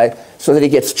testify so that he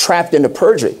gets trapped into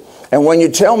perjury. And when you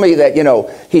tell me that, you know,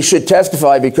 he should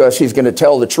testify because he's going to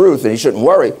tell the truth and he shouldn't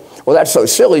worry, well, that's so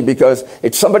silly, because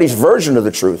it's somebody's version of the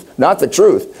truth, not the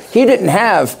truth. He didn't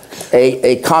have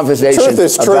a conversation. Truth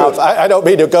is truth. I don't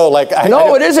mean to go like...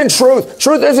 No, it isn't truth.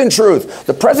 Truth isn't truth.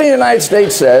 The President of the United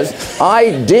States says,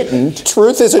 I didn't...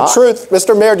 Truth isn't truth.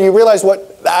 Mr. Mayor, do you realize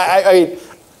what...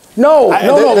 No.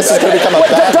 This is going to become a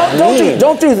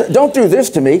bad don't do this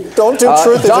to me. Don't do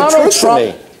truth isn't truth to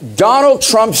me. Donald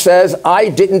Trump says, I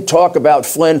didn't talk about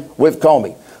Flynn with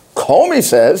Comey. Comey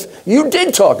says you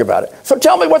did talk about it. So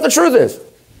tell me what the truth is.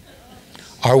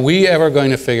 Are we ever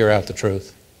going to figure out the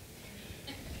truth?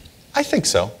 I think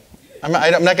so. I'm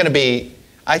not going to be.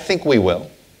 I think we will.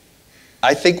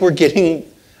 I think we're getting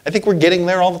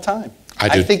there all the time.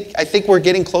 I think we're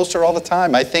getting closer all the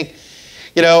time. I think,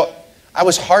 you know, I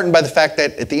was heartened by the fact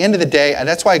that at the end of the day, and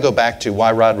that's why I go back to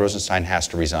why Rod Rosenstein has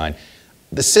to resign.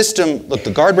 The system, look,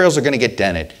 the guardrails are going to get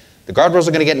dented. The guardrails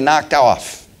are going to get knocked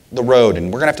off the road, and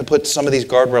we're going to have to put some of these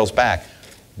guardrails back.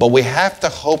 But we have to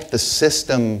hope the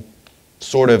system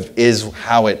sort of is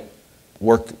how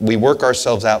we work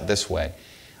ourselves out this way.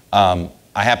 I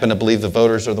happen to believe the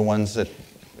voters are the ones that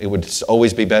it would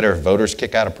always be better if voters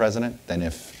kick out a president than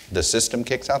if the system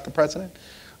kicks out the president.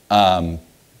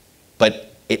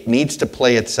 But it needs to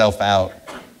play itself out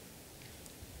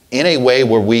in a way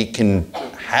where we can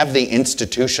have the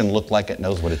institution look like it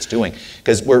knows what it's doing.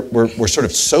 Because we're sort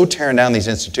of so tearing down these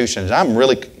institutions. I'm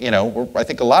really, I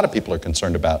think a lot of people are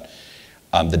concerned about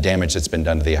the damage that's been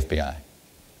done to the FBI.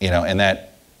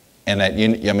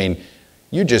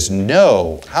 You just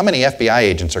know how many FBI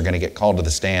agents are going to get called to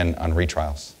the stand on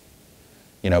retrials,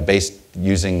 based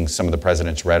using some of the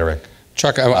president's rhetoric.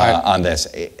 Chuck, on this,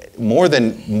 more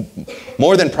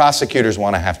than prosecutors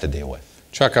want to have to deal with.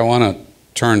 Chuck, I want to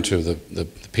turn to the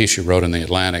piece you wrote in the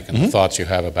Atlantic and the thoughts you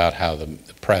have about how the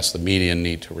press, the media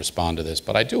need to respond to this.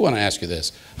 But I do want to ask you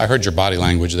this. I heard your body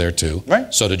language there too.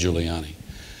 Right. So did Giuliani.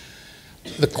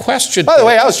 The question. By the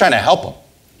way, I was trying to help him.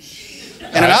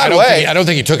 In an odd way. I don't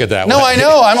think he took it that way. No, I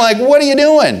know. I'm like, what are you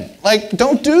doing? Like,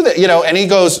 don't do that. And he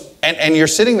goes, and you're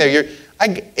sitting there.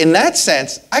 In that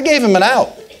sense, I gave him an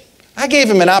out. I gave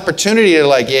him an opportunity to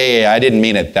I didn't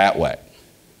mean it that way.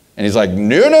 And he's like,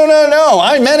 no,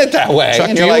 I meant it that way. Chuck,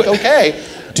 and you're like, okay.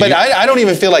 But I don't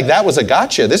even feel like that was a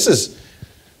gotcha. This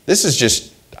is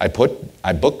just, I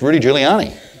booked Rudy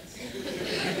Giuliani.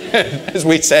 As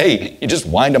we say, you just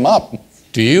wind him up.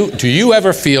 Do you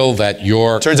ever feel that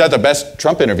Turns out the best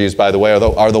Trump interviews, by the way,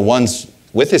 are the ones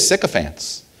with his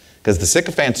sycophants. Because the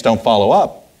sycophants don't follow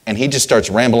up, and he just starts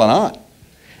rambling on.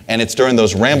 And it's during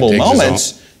those ramble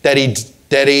moments that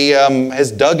he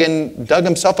has dug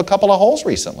himself a couple of holes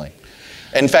recently.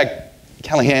 In fact,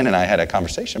 Kellyanne and I had a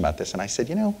conversation about this, and I said,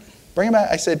 bring him out.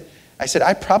 I said,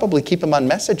 I probably keep him on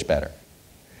message better,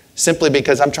 simply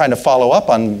because I'm trying to follow up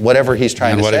on whatever he's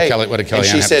trying to say. What did Kellyanne and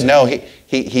she have said, to say? no,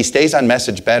 he stays on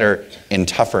message better in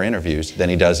tougher interviews than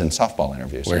he does in softball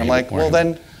interviews. And I'm like, well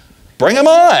then, bring him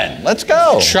on. Let's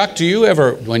go. Chuck, do you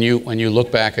ever, when you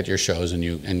look back at your shows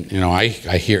and I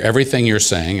hear everything you're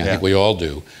saying, I think we all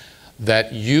do,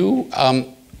 that you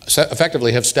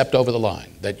effectively have stepped over the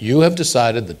line, that you have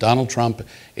decided that Donald Trump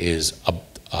is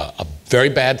a very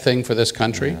bad thing for this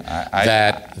country?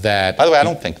 By the way, I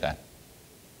don't think that.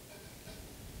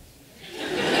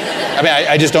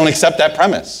 I just don't accept that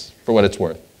premise for what it's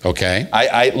worth. Okay.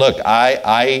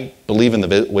 I believe in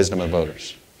the wisdom of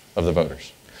the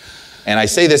voters. And I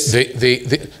say this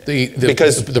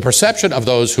because the perception of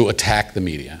those who attack the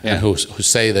media and who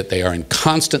say that they are in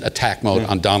constant attack mode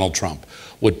on Donald Trump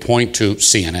would point to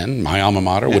CNN, my alma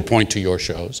mater, would point to your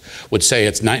shows, would say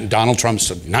it's Donald Trump's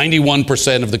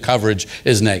 91% of the coverage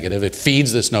is negative. It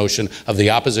feeds this notion of the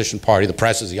opposition party, the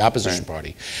press is the opposition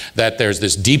party, that there's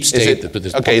this deep state.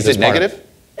 Is it negative?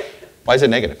 Why is it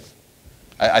negative?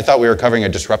 I thought we were covering a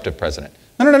disruptive president.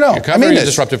 No. You're covering a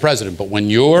disruptive president, but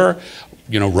when you're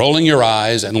rolling your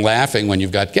eyes and laughing when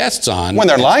you've got guests on. When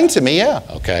they're lying to me, yeah.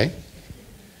 Okay.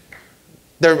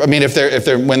 When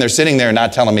they're sitting there and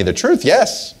not telling me the truth,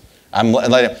 yes.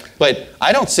 But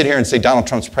I don't sit here and say Donald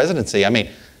Trump's presidency.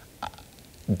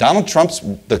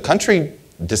 The country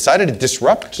decided to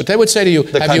disrupt. But they would say to you,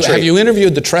 have you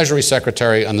interviewed the Treasury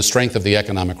Secretary on the strength of the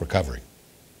economic recovery?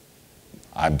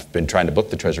 I've been trying to book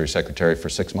the Treasury Secretary for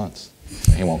 6 months.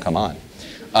 He won't come on.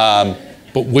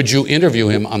 But would you interview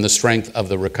him on the strength of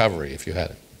the recovery if you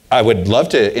had it? I would love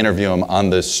to interview him on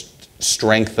the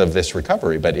strength of this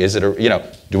recovery, but is it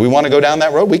do we want to go down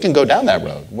that road? We can go down that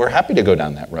road. We're happy to go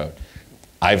down that road.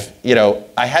 I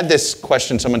had this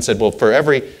question, someone said, well, for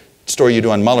every story you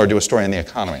do on Mueller, do a story on the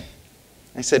economy.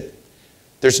 I said,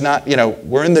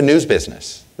 we're in the news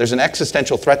business. There's an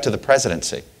existential threat to the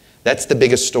presidency. That's the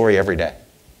biggest story every day.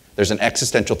 There's an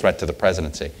existential threat to the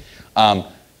presidency.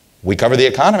 We cover the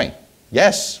economy.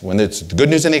 Yes, when there's good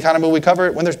news in the economy, we cover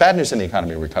it. When there's bad news in the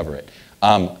economy, we cover it.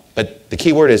 But the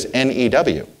key word is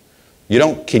NEW. You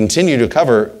don't continue to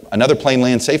cover another plane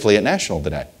land safely at National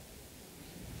today.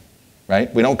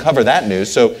 Right? We don't cover that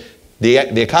news. So the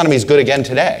economy is good again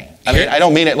today. I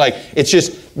don't mean it like, it's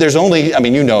just, there's only,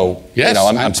 yes,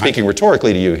 I'm speaking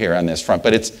rhetorically to you here on this front,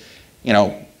 but it's,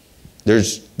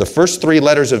 there's the first 3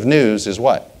 letters of news is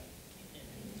what?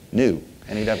 New,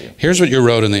 NEW. Here's what you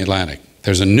wrote in the Atlantic.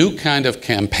 There's a new kind of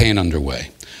campaign underway,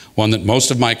 one that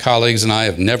most of my colleagues and I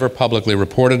have never publicly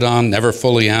reported on, never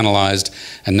fully analyzed,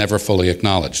 and never fully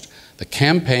acknowledged. The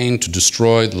campaign to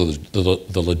destroy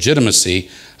the legitimacy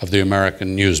of the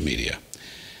American news media.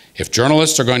 If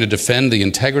journalists are going to defend the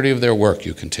integrity of their work,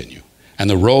 you continue, and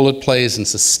the role it plays in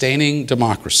sustaining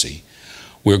democracy,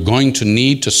 we're going to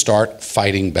need to start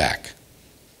fighting back.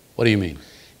 What do you mean?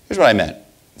 Here's what I meant.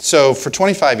 So for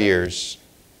 25 years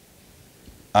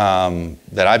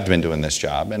that I've been doing this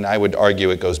job, and I would argue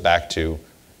it goes back to,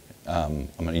 I'm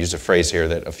going to use a phrase here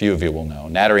that a few of you will know,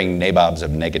 nattering nabobs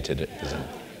of negativism.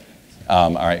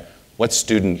 All right, what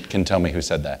student can tell me who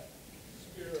said that?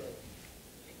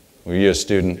 Were you a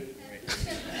student?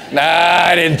 Nah,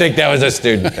 I didn't think that was a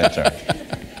student. That's all right.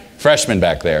 freshman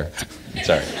back there.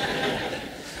 Sorry.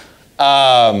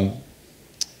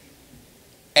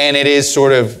 And it is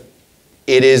sort of,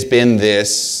 it has been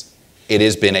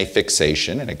a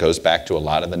fixation, and it goes back to a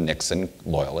lot of the Nixon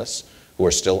loyalists who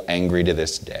are still angry to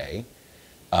this day,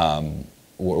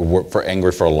 were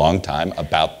angry for a long time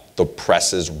about the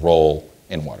press's role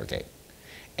in Watergate.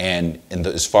 And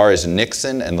as far as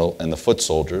Nixon and the foot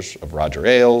soldiers of Roger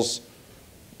Ailes,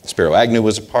 Spiro Agnew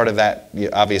was a part of that,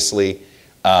 obviously.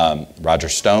 Roger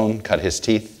Stone cut his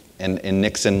teeth in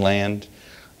Nixon land.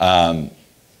 The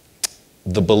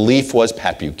belief was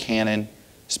Pat Buchanan,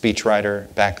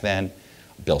 speechwriter back then,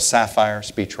 Bill Safire,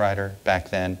 speechwriter back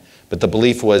then, but the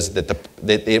belief was that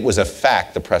it was a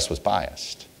fact the press was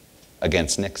biased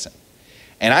against Nixon.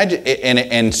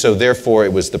 And so therefore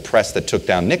it was the press that took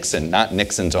down Nixon, not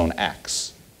Nixon's own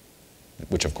acts,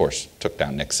 which of course took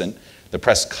down Nixon. The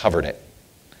press covered it.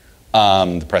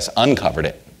 The press uncovered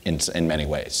it in many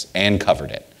ways and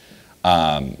covered it.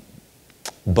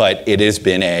 But it has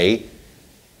been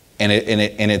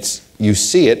you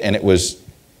see it, and it was,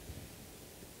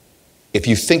 if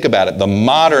you think about it, the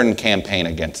modern campaign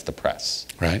against the press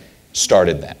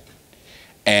started then.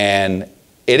 And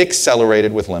it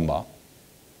accelerated with Limbaugh.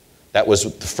 That was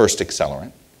the first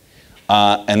accelerant.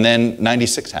 And then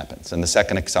 96 happens, and the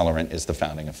second accelerant is the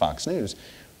founding of Fox News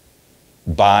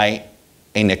by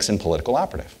a Nixon political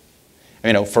operative.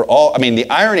 You know, the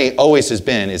irony always has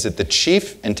been is that the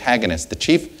chief antagonist,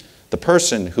 the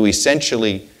person who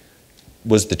essentially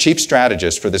was the chief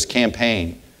strategist for this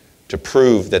campaign to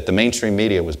prove that the mainstream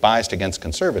media was biased against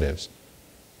conservatives,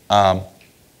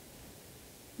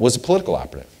 was a political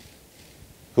operative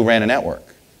who ran a network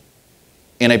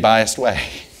in a biased way.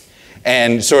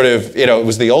 And sort of, it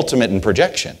was the ultimate in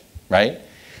projection, right?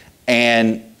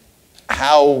 And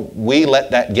how we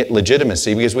let that get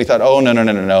legitimacy because we thought, oh,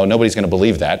 no, nobody's going to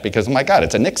believe that because, oh my God,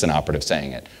 it's a Nixon operative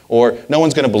saying it. Or no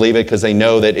one's going to believe it because they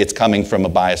know that it's coming from a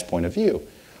biased point of view.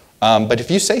 But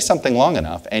if you say something long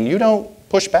enough and you don't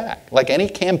push back, like any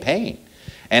campaign,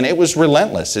 and it was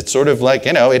relentless. It's sort of like,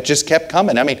 it just kept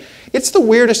coming. I mean, it's the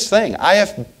weirdest thing. I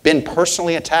have been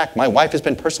personally attacked. My wife has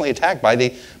been personally attacked by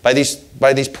these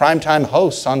primetime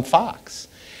hosts on Fox.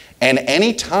 And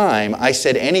any time I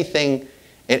said anything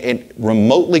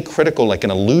remotely critical, like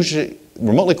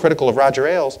remotely critical of Roger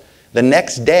Ailes, the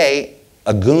next day,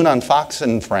 a goon on Fox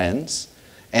and Friends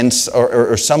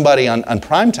or somebody on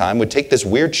primetime would take this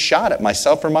weird shot at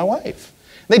myself or my wife.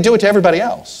 They do it to everybody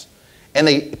else. And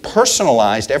they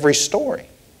personalized every story.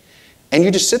 And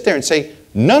you just sit there and say,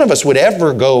 none of us would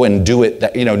ever go and do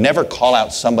it, never call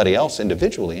out somebody else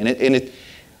individually.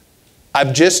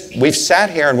 We've sat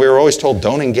here and we were always told,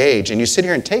 don't engage. And you sit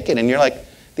here and take it and you're like,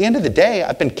 at the end of the day,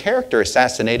 I've been character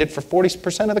assassinated for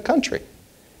 40% of the country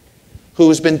who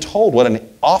has been told what an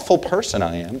awful person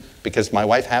I am because my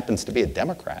wife happens to be a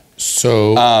Democrat.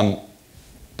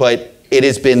 But it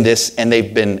has been this, and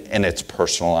it's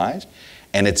personalized,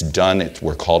 and it's done,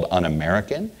 we're called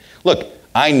un-American. Look,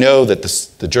 I know that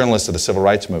the journalists of the civil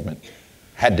rights movement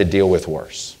had to deal with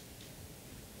worse.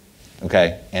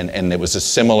 Okay? And it was a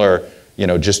similar,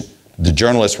 just the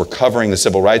journalists were covering the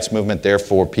civil rights movement,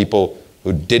 therefore people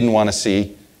who didn't want to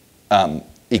see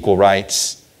equal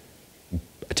rights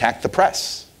attacked the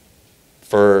press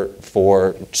for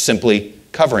simply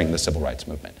covering the civil rights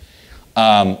movement.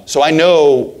 So I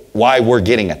know why we're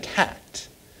getting attacked,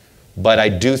 but I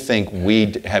do think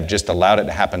we have just allowed it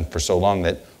to happen for so long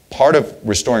that part of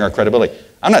restoring our credibility,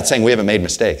 I'm not saying we haven't made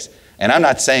mistakes, and I'm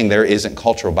not saying there isn't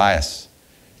cultural bias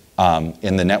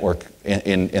in the network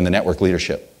in the network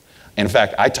leadership. In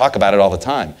fact, I talk about it all the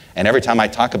time, and every time I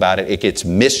talk about it, it gets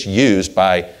misused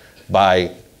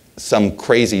by some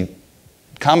crazy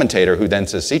commentator who then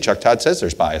says, see, Chuck Todd says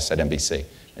there's bias at NBC.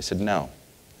 I said, no.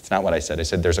 It's not what I said. I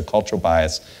said there's a cultural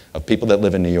bias of people that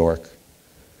live in New York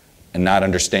and not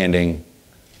understanding,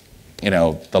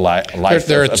 the life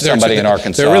of somebody in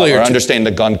Arkansas, or understand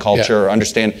the gun culture, or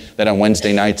understand that on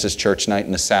Wednesday nights is church night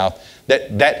in the South.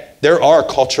 That there are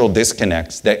cultural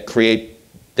disconnects that create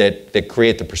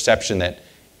the perception that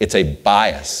it's a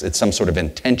bias. It's some sort of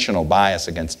intentional bias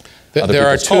against other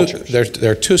people's cultures.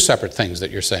 There are two separate things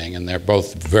that you're saying, and they're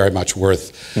both very much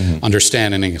worth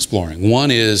understanding and exploring.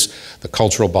 One is the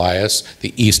cultural bias,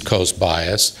 the East Coast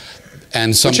bias,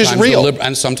 and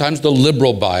sometimes sometimes the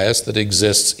liberal bias that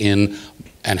exists in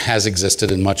and has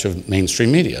existed in much of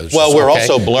mainstream media. Well, we're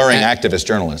also blurring activist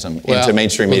journalism into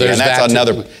mainstream media, and that's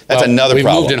another problem. We've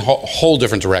moved in a whole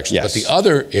different direction. Yes. But the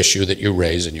other issue that you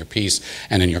raise in your piece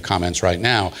and in your comments right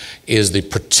now is the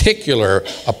particular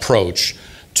approach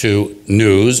to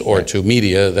news or to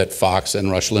media that Fox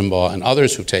and Rush Limbaugh and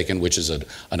others who've taken, which is an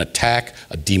attack,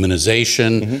 a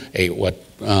demonization, what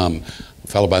a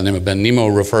fellow by the name of Ben Nemo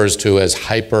refers to as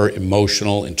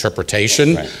hyper-emotional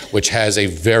interpretation, which has a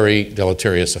very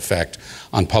deleterious effect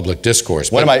on public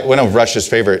discourse. One of Rush's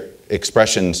favorite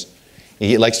expressions,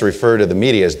 he likes to refer to the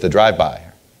media as the drive-by,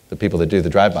 the people that do the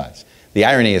drive-bys. The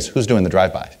irony is, who's doing the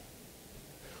drive-by?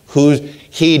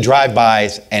 He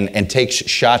drive-bys and takes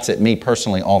shots at me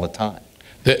personally all the time.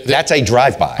 That's a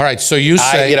drive-by. All right, so you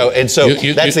say...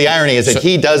 that's the irony, is that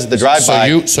he does the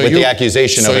drive-by with the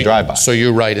accusation of a drive-by. So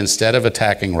you write, instead of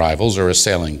attacking rivals or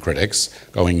assailing critics,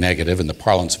 going negative in the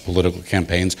parlance of political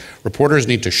campaigns, reporters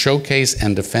need to showcase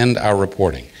and defend our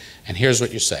reporting. And here's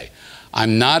what you say.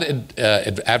 I'm not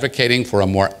advocating for a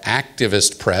more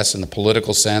activist press in the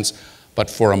political sense, but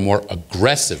for a more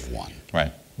aggressive one.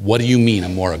 Right. What do you mean, a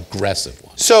more aggressive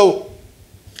one? So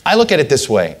I look at it this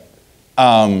way.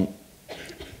 And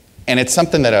it's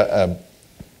something that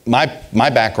my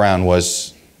background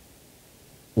was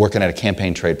working at a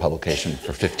campaign trade publication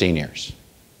for 15 years.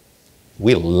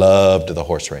 We loved the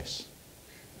horse race.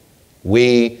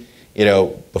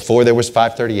 Before there was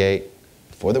 538,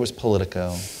 before there was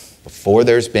Politico, before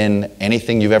there's been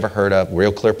anything you've ever heard of,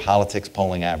 Real Clear Politics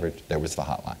polling average, there was the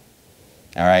hotline.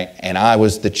 All right? And I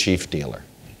was the chief dealer.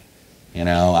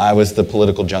 I was the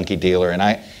political junkie dealer, and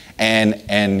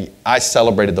I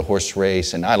celebrated the horse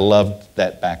race, and I loved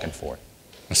that back and forth.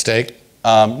 Mistake?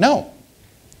 No.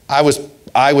 I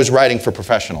was writing for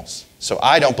professionals. So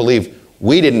I don't believe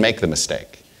we didn't make the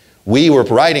mistake. We were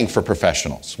writing for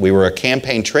professionals. We were a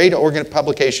campaign trade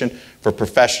publication for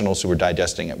professionals who were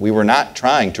digesting it. We were not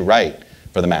trying to write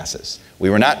for the masses. We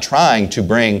were not trying to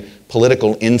bring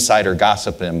political insider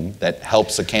gossiping that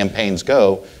helps the campaigns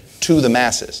go to the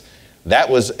masses.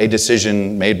 That was a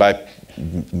decision made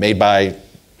by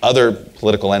other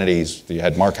political entities. You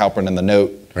had Mark Halperin in the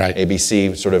Note. Right.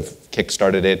 ABC sort of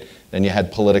kick-started it. Then you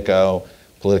had Politico.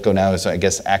 Politico now is, I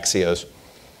guess, Axios.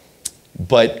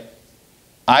 But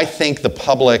I think the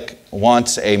public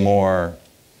wants a more...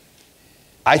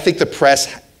 I think the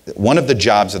press, one of the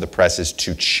jobs of the press is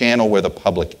to channel where the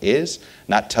public is,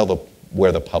 not tell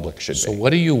where the public should be. So what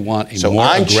do you want a more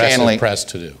aggressive press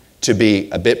to do? To be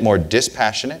a bit more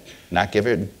dispassionate, not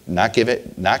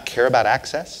care about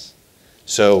access.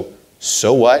 So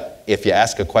what if you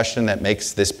ask a question that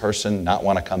makes this person not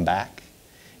want to come back?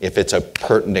 If it's a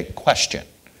pertinent question,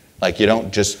 like you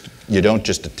don't just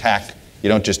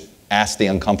ask the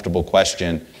uncomfortable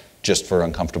question just for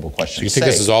uncomfortable questions' So you think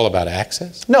sake. this is all about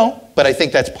access? No, but I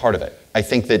think that's part of it. I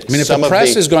think that if the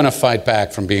press is going to fight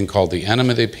back from being called the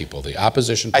enemy of the people, the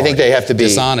opposition party, I think they have to be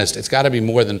dishonest, it's got to be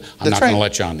more than, I'm not going to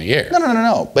let you on the air.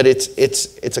 No. But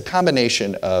it's a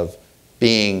combination of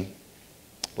being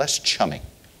less chummy.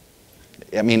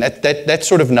 I mean, that's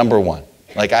sort of number one.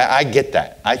 Like, I get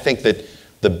that. I think that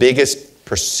the biggest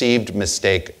perceived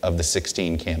mistake of the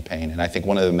 2016 campaign, and I think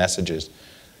one of the messages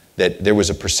that there was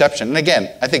a perception, and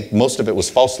again, I think most of it was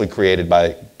falsely created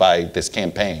by this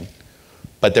campaign,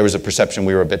 but there was a perception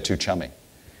we were a bit too chummy.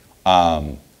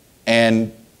 And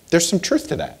there's some truth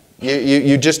to that.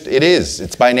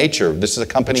 It's by nature. This is a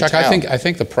company Chuck, town. I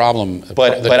think the problem,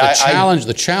 the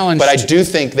challenge. But I do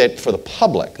think that for the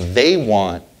public, they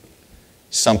want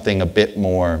something a bit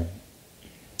more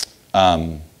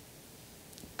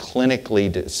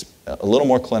clinically, a little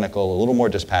more clinical, a little more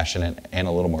dispassionate, and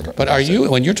a little more aggressive.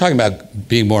 But when you're talking about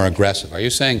being more aggressive, are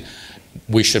you saying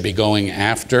we should be going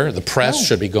after, the press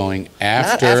should be going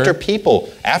after? Not after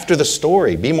people, after the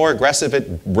story. Be more aggressive at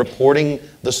reporting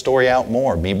the story out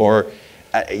more. Be more,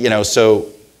 so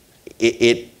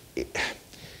in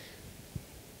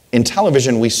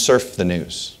television, we surf the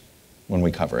news when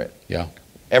we cover it. Yeah.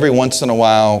 Every once in a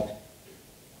while,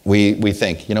 we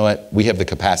think, you know what, we have the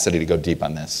capacity to go deep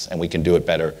on this, and we can do it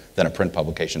better than a print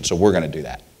publication, so we're going to do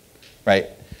that, right?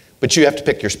 But you have to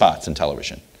pick your spots in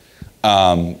television.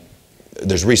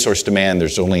 There's resource demand,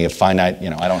 there's only a finite,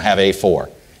 I don't have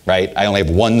A4, right? I only have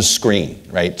one screen,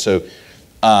 right? So,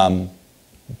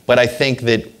 but I think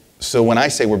that, so when I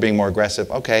say we're being more aggressive,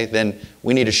 okay, then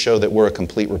we need to show that we're a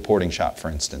complete reporting shop, for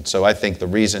instance. So I think the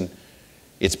reason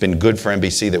it's been good for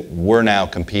NBC that we're now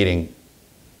competing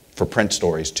for print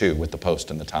stories too with the Post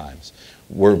and the Times.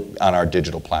 We're on our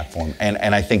digital platform. And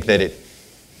I think that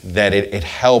it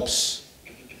helps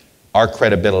our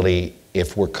credibility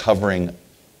if we're covering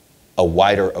a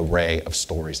wider array of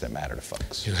stories that matter to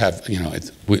folks. You have,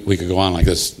 we could go on like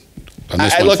this on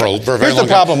this one for a very long time. Here's the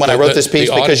problem when I wrote this piece,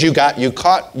 because you've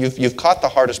caught the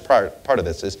hardest part of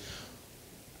this is,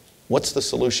 what's the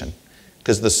solution?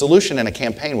 Because the solution in a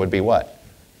campaign would be what?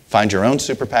 find your own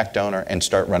super PAC donor and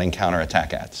start running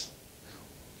counterattack ads.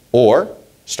 Or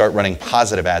start running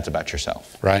positive ads about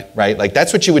yourself. Right. Right? Like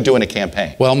that's what you would do in a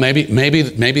campaign. Well, maybe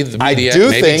the media. I do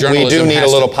think we do need a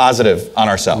little positive on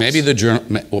ourselves. Maybe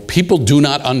people do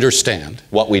not understand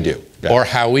what we do. Yeah. Or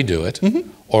how we do it,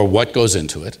 or what goes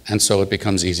into it, and so it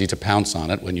becomes easy to pounce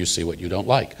on it when you see what you don't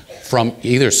like from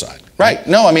either side. Right.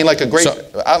 No, I mean like a great.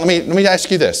 Let me ask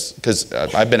you this, because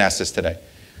I've been asked this today.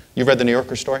 You've read the New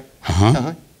Yorker story?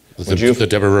 The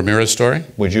Deborah Ramirez story?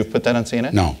 Would you have put that on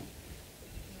CNN? No.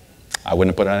 I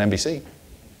wouldn't have put it on NBC.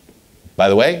 By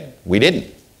the way, we didn't.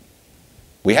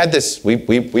 We had this. We've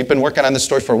been working on this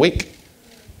story for a week.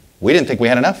 We didn't think we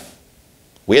had enough.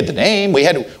 We had the name.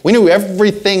 We knew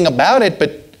everything about it,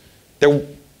 but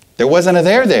there wasn't a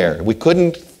there. We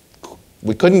couldn't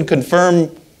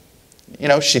confirm. You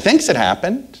know, she thinks it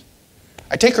happened.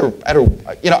 I take her at her.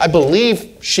 You know, I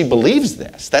believe she believes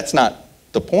this. That's not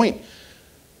the point.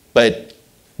 But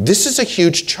this is a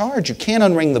huge charge. You can't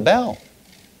unring the bell.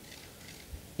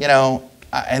 You know,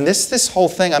 and this whole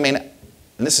thing. I mean,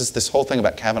 and this whole thing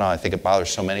about Kavanaugh. I think it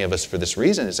bothers so many of us for this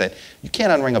reason: is that you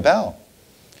can't unring a bell.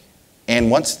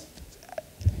 And once,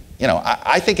 you know,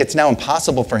 I think it's now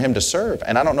impossible for him to serve,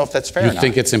 and I don't know if that's fair or not. You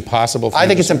think it's impossible for him to serve? I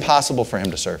think it's impossible for him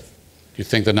to serve. You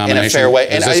think the nomination? In a fair way.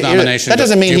 And that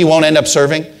doesn't mean he won't end up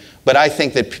serving, but I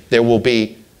think that there will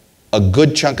be a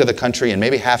good chunk of the country, and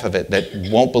maybe half of it, that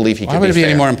won't believe he can be fair. Why would it be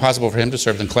any more impossible for him to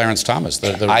serve than Clarence Thomas?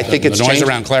 I think it's the noise changed.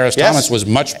 around Clarence Thomas was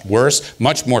much worse,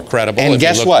 much more credible. And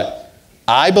guess what?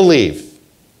 I believe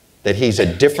that he's a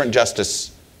different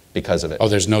justice because of it. Oh,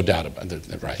 there's no doubt about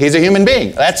it. Right. He's a human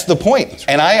being. That's the point. That's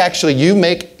right. And I actually,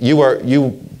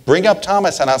 you bring up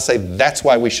Thomas, and I'll say that's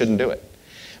why we shouldn't do it.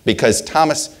 Because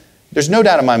Thomas, there's no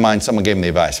doubt in my mind someone gave him the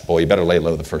advice, boy, you better lay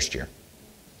low the first year.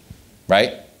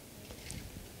 Right?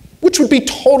 Which would be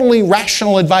totally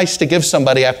rational advice to give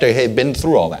somebody after he had been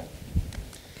through all that.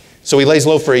 So he lays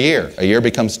low for a year. A year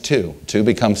becomes 2. 2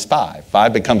 becomes 5.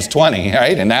 5 becomes 20,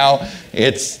 right? And now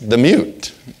it's the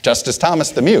mute. Justice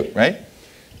Thomas the mute, right?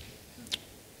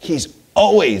 He's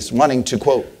always wanting to,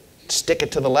 quote, stick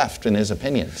it to the left in his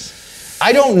opinions.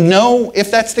 I don't know if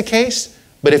that's the case,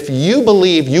 but if you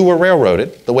believe you were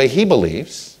railroaded the way he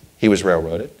believes he was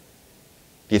railroaded,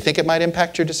 do you think it might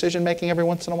impact your decision-making every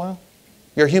once in a while?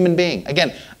 You're a human being.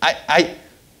 Again, I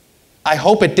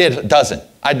hope it doesn't.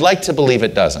 I'd like to believe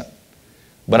it doesn't,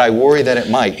 but I worry that it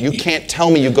might. You can't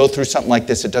tell me you go through something like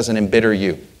this, it doesn't embitter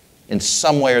you in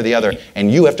some way or the other,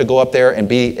 and you have to go up there and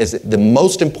be as the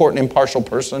most important impartial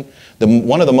person,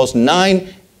 one of the most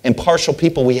 9 impartial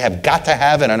people we have got to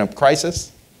have in a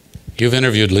crisis. You've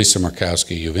interviewed Lisa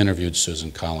Murkowski. You've interviewed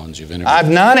Susan Collins. I've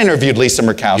not interviewed Lisa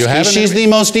Murkowski. She's the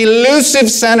most elusive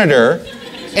senator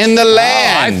in the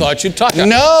land. Oh, I thought you'd talk about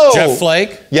No. Jeff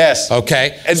Flake? Yes.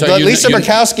 Okay. But Lisa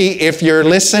Murkowski, if you're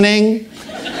listening,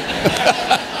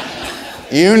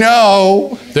 you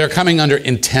know. They're coming under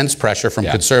intense pressure from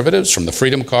conservatives, from the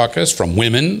Freedom Caucus, from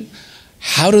women.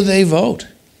 How do they vote?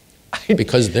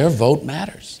 Because their vote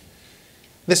matters.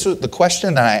 This was the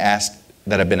question that I asked,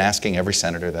 that I've been asking every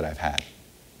senator that I've had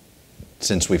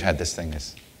since we've had this thing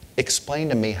is, explain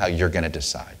to me how you're going to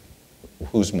decide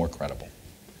who's more credible.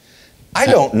 I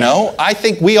don't know. I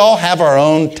think we all have our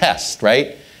own test,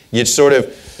 right? There's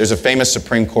a famous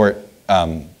Supreme Court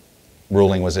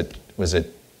ruling. Was it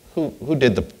who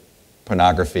did the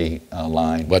pornography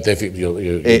line? But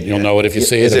you'll know it if you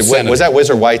see it. Was that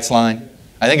Whizzer White's line?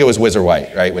 I think it was Whizzer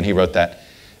White, right, when he wrote that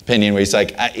opinion where he's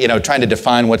like, trying to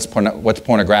define what's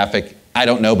pornographic. I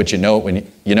don't know, but you know it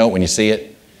when you see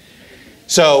it.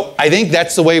 So I think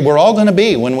that's the way we're all going to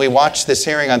be when we watch this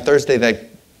hearing on Thursday. That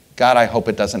God, I hope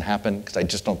it doesn't happen, because I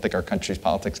just don't think our country's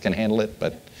politics can handle it.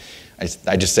 But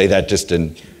I just say that just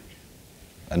in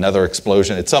another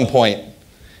explosion. At some point,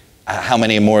 how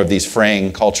many more of these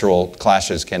fraying cultural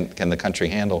clashes can the country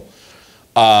handle?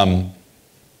 But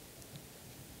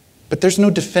there's no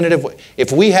definitive way.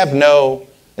 If we have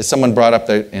as someone brought up,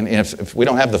 if we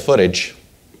don't have the footage,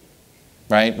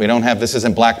 right? We don't have, this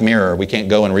isn't Black Mirror. We can't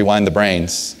go and rewind the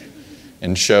brains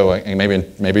and show, and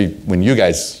maybe when you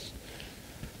guys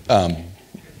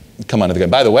come onto the gun.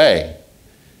 By the way,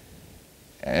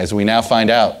 as we now find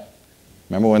out,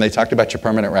 remember when they talked about your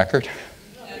permanent record?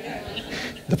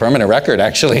 The permanent record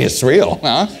actually is real,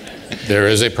 huh? There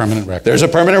is a permanent record. There's a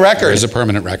permanent record. There is a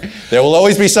permanent record. There will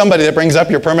always be somebody that brings up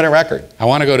your permanent record. I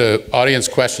want to go to audience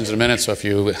questions in a minute, so if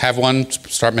you have one,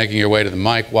 start making your way to the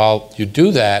mic. While you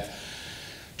do that,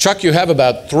 Chuck, you have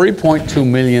about 3.2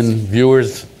 million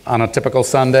viewers on a typical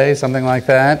Sunday, something like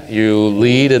that. You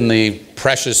lead in the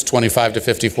precious 25 to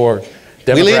 54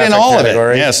 We lead in all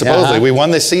category. of it. Yeah, supposedly. Yeah. We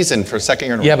won this season for second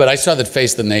year in a row. Yeah, but I saw that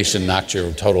Face the Nation knocked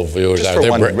your total viewers Just out for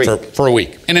of there 1 week. for a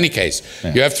week. In any case,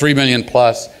 you have 3 million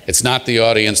plus. It's not the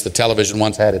audience the television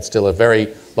once had. It's still a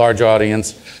very large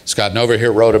audience. Scott Nover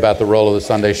here wrote about the role of the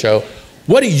Sunday show.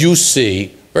 What do you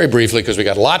see, very briefly, because we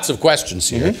got lots of questions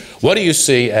here, what do you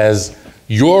see as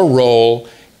your role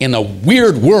in a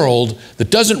weird world that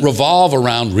doesn't revolve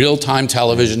around real-time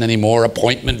television anymore,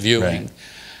 appointment viewing? Right.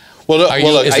 Well,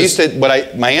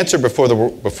 look, my answer before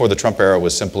the Trump era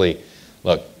was simply,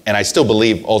 look, and I still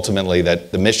believe ultimately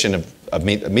that the mission of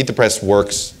Meet the Press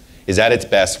works, is at its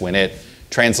best when it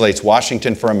translates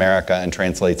Washington for America and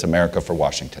translates America for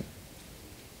Washington,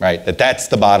 right? That's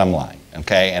the bottom line,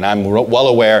 okay? And I'm well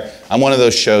aware, I'm one of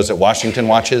those shows that Washington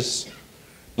watches,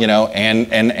 you know,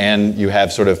 and you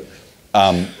have sort of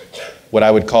what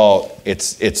I would call,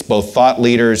 it's both thought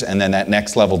leaders and then that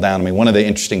next level down. I mean, one of the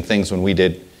interesting things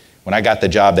when I got the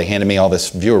job, they handed me all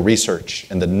this viewer research,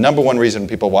 and the number one reason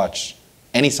people watch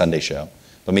any Sunday show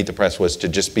but Meet the Press was to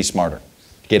just be smarter,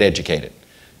 get educated.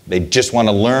 They just want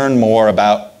to learn more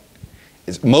about,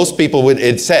 most people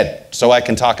it said, so I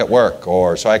can talk at work,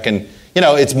 or so I can, you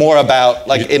know, it's more about,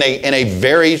 like in a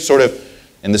very sort of,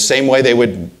 in the same way they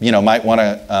would, you know, might want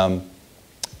to,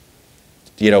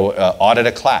 audit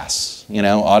a class,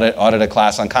 audit a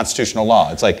class on constitutional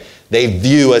law. It's like they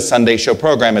view a Sunday show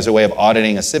program as a way of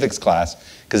auditing a civics class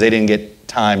because they didn't get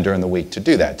time during the week to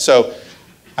do that. So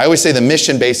I always say the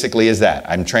mission basically is that.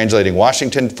 I'm translating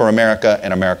Washington for America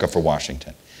and America for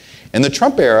Washington. In the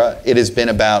Trump era, it has been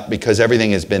about, because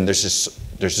everything has been, there's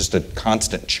just a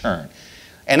constant churn.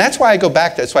 And that's why I go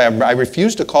back, that's why I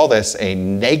refuse to call this a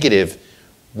negative,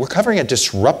 we're covering a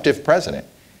disruptive president.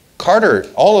 Carter,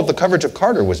 all of the coverage of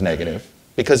Carter was negative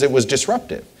because it was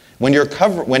disruptive. When you're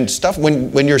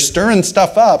when you're stirring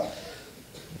stuff up,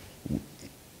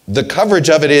 the coverage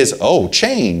of it is, oh,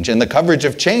 change. And the coverage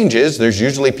of change is, there's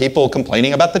usually people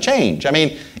complaining about the change. I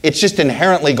mean, it's just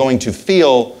inherently going to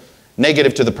feel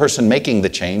negative to the person making the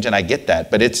change, and I get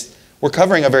that, but we're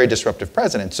covering a very disruptive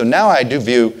president. So now I do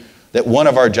view that one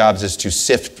of our jobs is to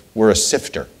sift, we're a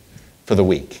sifter for the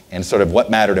week, and sort of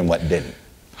what mattered and what didn't.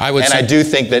 I do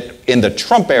think that in the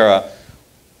Trump era,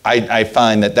 I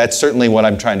find that that's certainly what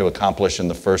I'm trying to accomplish in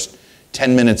the first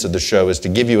 10 minutes of the show, is to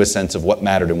give you a sense of what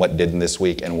mattered and what didn't this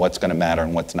week, and what's going to matter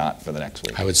and what's not for the next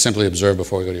week. I would simply observe,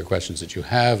 before we go to your questions, that you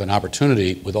have an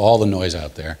opportunity with all the noise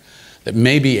out there that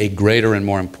may be a greater and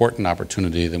more important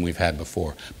opportunity than we've had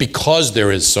before, because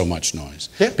there is so much noise,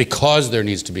 because there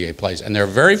needs to be a place. And there are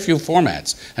very few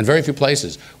formats and very few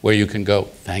places where you can go,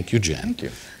 thank you, Jen. Thank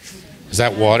you. Is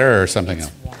that water or something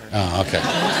else? Oh,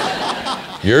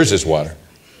 okay. Yours is water.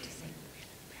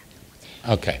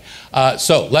 Okay.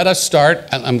 So let us start.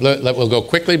 We'll go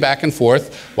quickly back and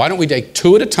forth. Why don't we take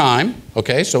two at a time,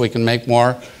 okay, so we can make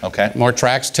more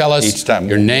tracks. Tell us each time.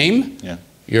 Your name,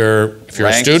 if you're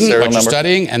a student, what you're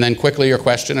studying, and then quickly your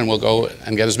question, and we'll go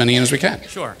and get as many in as we can.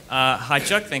 Sure. Hi,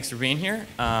 Chuck. Thanks for being here.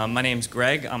 My name's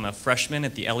Greg. I'm a freshman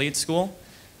at the Elliott School.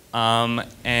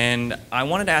 And I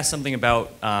wanted to ask something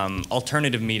about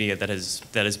alternative media that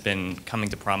has been coming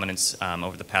to prominence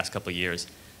over the past couple of years.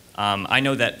 I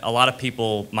know that a lot of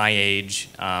people my age,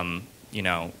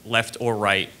 left or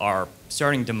right, are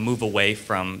starting to move away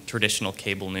from traditional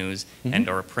cable news and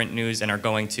or print news, and are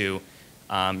going to,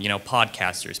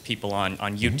 podcasters, people on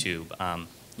YouTube.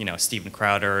 Steven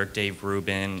Crowder, Dave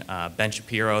Rubin, Ben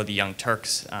Shapiro, the Young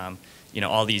Turks.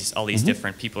 All these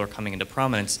different people are coming into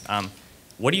prominence.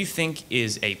 What do you think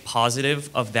is a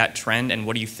positive of that trend, and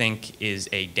what do you think is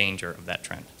a danger of that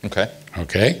trend? Okay.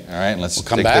 Okay. All right, let's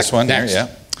come take back this one next. here.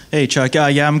 Yeah. Hey, Chuck.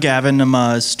 I'm Gavin. I'm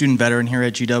a student veteran here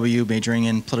at GW, majoring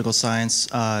in political science.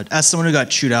 As someone who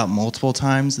got chewed out multiple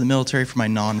times in the military for my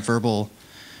nonverbal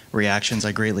reactions,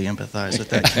 I greatly empathize with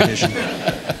that condition.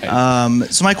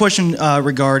 So my question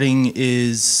regarding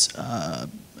is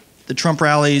the Trump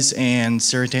rallies and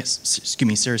Sarah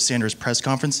Sanders' press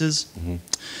conferences.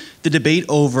 The debate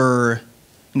over,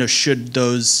 should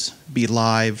those be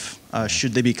live?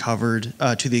 Should they be covered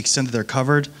to the extent that they're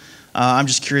covered? I'm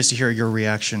just curious to hear your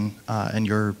reaction and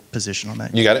your position on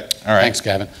that. You got it? All right. Thanks,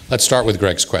 Gavin. Let's start with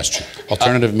Greg's question.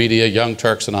 Alternative media, Young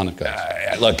Turks, and on it goes.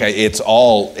 Look, it's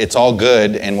all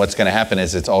good, and what's going to happen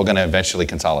is it's all going to eventually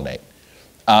consolidate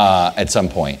at some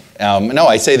point. No,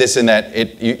 I say this in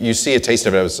that you see a taste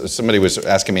of it. Somebody was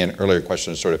asking me an earlier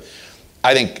question, sort of,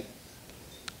 I think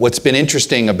what's been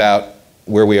interesting about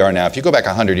where we are now, if you go back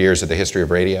 100 years at the history of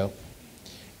radio,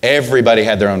 everybody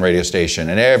had their own radio station,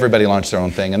 and everybody launched their own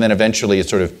thing, and then eventually it's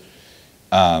sort of,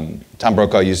 Tom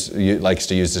Brokaw likes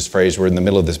to use this phrase, we're in the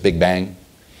middle of this big bang,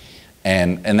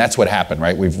 And that's what happened,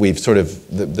 right? We've sort of,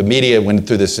 the media went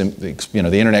through this, you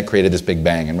know, the internet created this big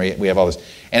bang, and we have all this,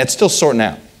 and it's still sorting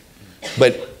out.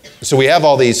 But, so we have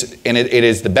all these, and it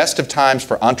is the best of times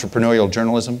for entrepreneurial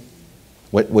journalism.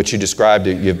 What you described,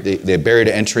 the barrier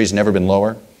to entry has never been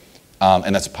lower,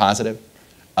 and that's positive.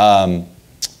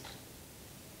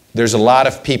 There's a lot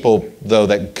of people, though,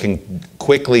 that can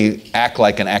quickly act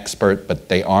like an expert, but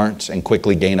they aren't, and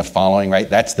quickly gain a following, right?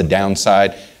 That's the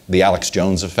downside. The Alex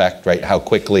Jones effect, right? How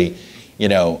quickly, you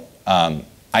know,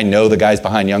 I know the guys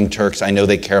behind Young Turks, I know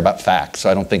they care about facts, so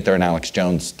I don't think they're an Alex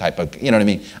Jones type of, you know what I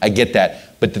mean? I get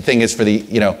that. But the thing is, for the,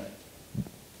 you know,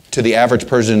 to the average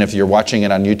person, if you're watching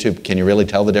it on YouTube, can you really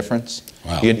tell the difference?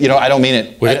 Wow. You know, I don't mean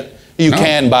it. You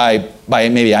can by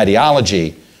maybe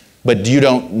ideology, but you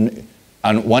don't,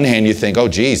 on one hand you think, oh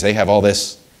geez, they have all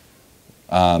this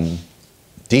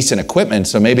decent equipment,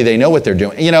 so maybe they know what they're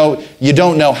doing. You know, you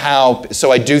don't know how,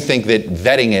 so I do think that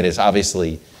vetting it is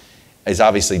obviously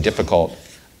difficult.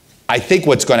 I think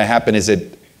what's going to happen is that,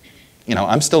 you know,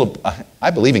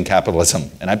 I believe in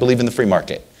capitalism, and I believe in the free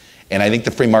market. And I think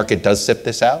the free market does sift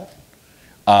this out.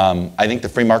 I think the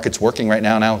free market's working right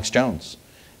now in Alex Jones.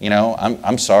 You know,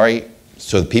 I'm sorry,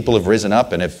 so the people have risen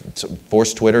up and have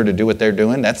forced Twitter to do what they're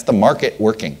doing. That's the market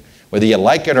working. Whether you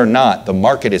like it or not, the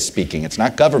market is speaking. It's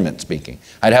not government speaking.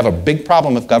 I'd have a big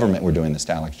problem if government were doing this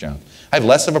to Alex Jones. I have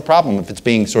less of a problem if it's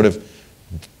being sort of,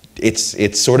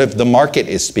 it's sort of the market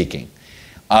is speaking.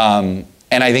 And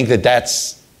I think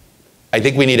I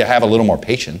think we need to have a little more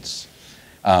patience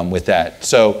with that.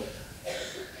 So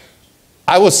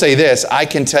I will say this, I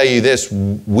can tell you this,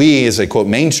 we as a quote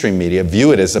mainstream media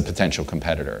view it as a potential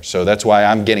competitor. So that's why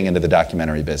I'm getting into the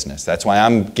documentary business. That's why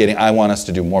I want us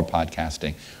to do more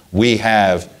podcasting. We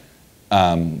have,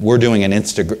 we're doing an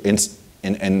Insta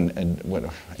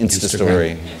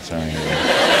story. Sorry.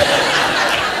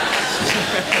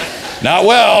 Not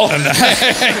well.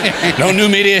 No new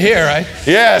media here, right?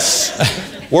 Yes.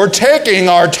 We're taking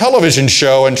our television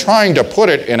show and trying to put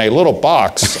it in a little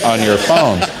box on your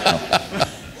phone.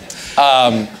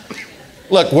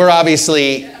 Look, we're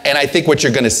obviously, and I think what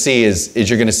you're going to see is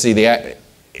you're going to see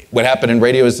what happened in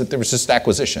radio is that there was just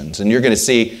acquisitions, and you're going to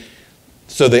see.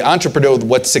 So the entrepreneur,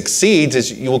 what succeeds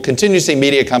is you will continue to see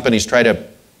media companies try to,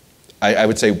 I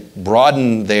would say,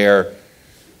 broaden their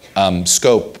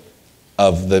scope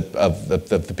of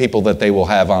the people that they will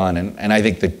have on, and I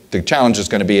think the challenge is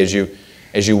going to be as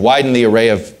you widen the array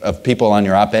of people on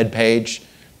your op-ed page,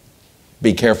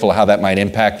 be careful how that might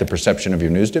impact the perception of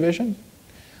your news division,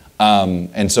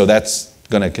 and so that's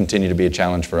going to continue to be a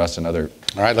challenge for us and other.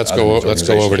 All right, let's go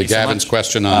over to Gavin's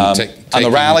question on on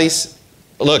the rallies.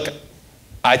 Look.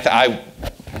 I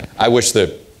wish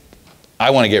that I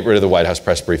want to get rid of the White House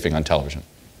press briefing on television.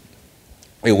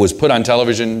 It was put on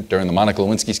television during the Monica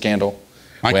Lewinsky scandal.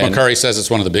 Mike McCurry says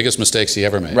it's one of the biggest mistakes he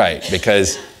ever made. Right,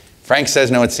 because Frank Says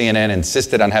No at CNN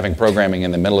insisted on having programming in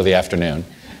the middle of the afternoon.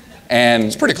 And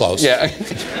it's pretty close. Yeah.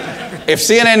 If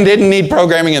CNN didn't need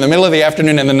programming in the middle of the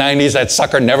afternoon in the 90s, that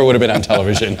sucker never would have been on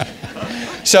television.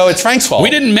 So it's Frank's fault. We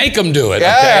didn't make him do it.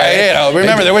 Yeah, okay? You know,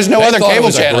 remember, there was no other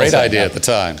cable channel. It was a great idea at the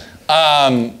time.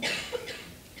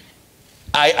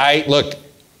 Look,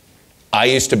 I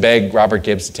used to beg Robert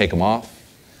Gibbs to take them off.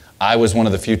 I was one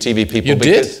of the few TV people. You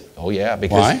did? Oh yeah,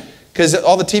 because why? Because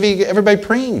all the TV, everybody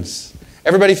preens.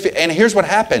 And here's what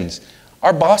happens: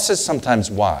 our bosses sometimes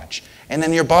watch, and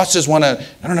then your bosses want to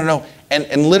no,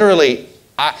 and literally,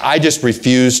 I just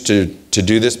refused to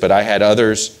do this. But I had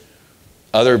other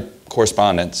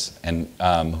correspondents and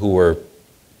who were.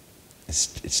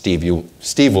 Steve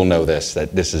will know this,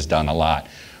 that this is done a lot,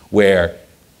 where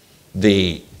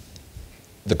the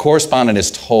correspondent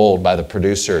is told by the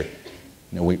producer,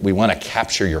 you know, we want to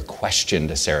capture your question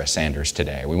to Sarah Sanders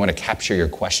today. We want to capture your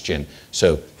question,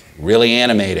 so really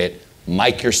animate it,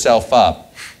 mic yourself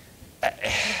up.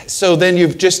 So then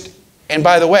you've just, and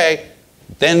by the way,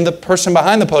 then the person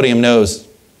behind the podium knows,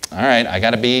 all right, I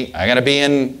gotta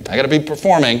be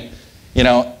performing. You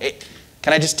know,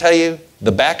 can I just tell you?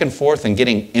 The back and forth and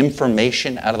getting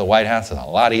information out of the White House is a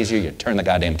lot easier. You turn the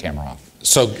goddamn camera off.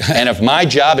 So, and if my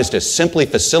job is to simply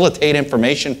facilitate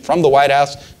information from the White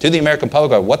House to the American public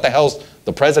about what the hell's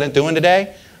the president doing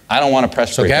today, I don't want to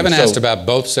press briefing. So Gavin asked about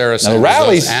both Sarah Sanders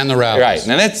rallies, and the rallies.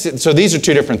 Right, and so these are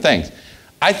two different things.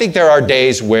 I think there are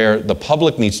days where the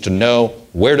public needs to know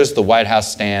where does the White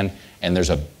House stand, and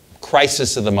there's a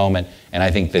crisis of the moment, and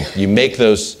I think that you make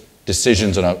those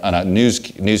decisions on a news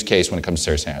case when it comes to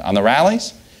Sarah Sanders. On the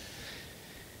rallies,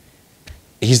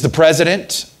 he's the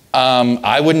president.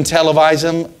 I wouldn't televise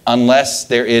him unless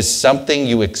there is something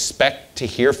you expect to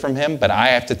hear from him. But I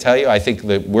have to tell you, I think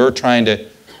that we're trying to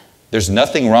There's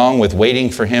nothing wrong with waiting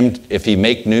for him, if he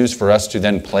make news, for us to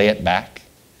then play it back.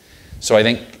 So I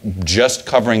think just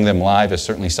covering them live is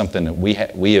certainly something that we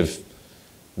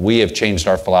have changed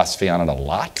our philosophy on it a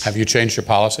lot. Have you changed your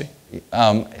policy?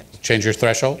 Change your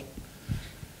threshold?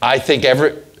 I think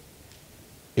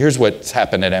here's what's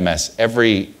happened at MS.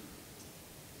 The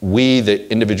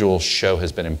individual show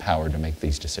has been empowered to make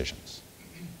these decisions.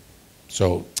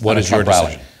 So what is your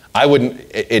decision? I wouldn't,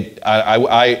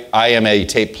 I am a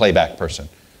tape playback person.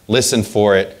 Listen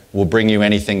for it. We'll bring you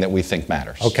anything that we think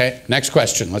matters. Okay, next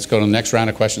question. Let's go to the next round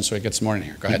of questions so we get some more in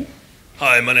here. Go ahead.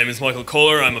 Hi, my name is Michael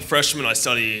Kohler. I'm a freshman. I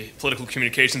study political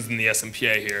communications in the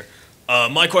SMPA here.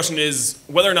 My question is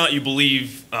whether or not you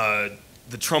believe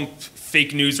the Trump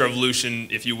fake news revolution,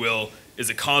 if you will, is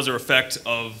a cause or effect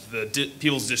of the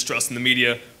people's distrust in the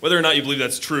media. Whether or not you believe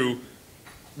that's true,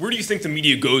 where do you think the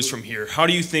media goes from here? How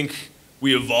do you think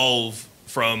we evolve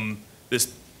from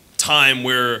this time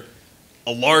where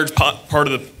a large part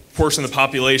of the portion of the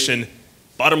population,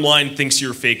 bottom line, thinks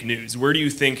you're fake news? Where do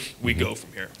you think we go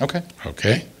from here? Okay.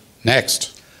 Okay.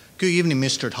 Next. Good evening,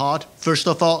 Mr. Todd. First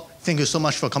of all, thank you so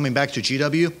much for coming back to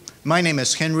GW. My name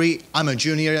is Henry. I'm a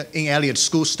junior in Elliott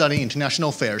School studying international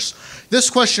affairs. This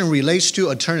question relates to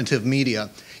alternative media.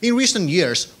 In recent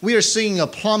years, we are seeing a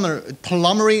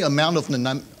plummeting amount of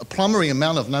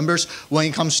numbers when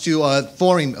it comes to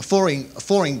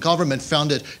foreign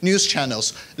government-funded news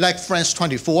channels like France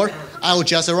 24, Al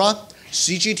Jazeera,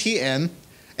 CGTN,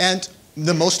 and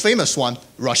the most famous one,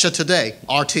 Russia Today,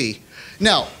 RT.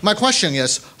 Now, my question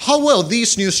is, how will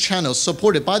these news channels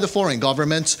supported by the foreign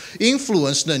governments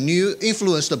influence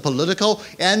the political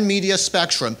and media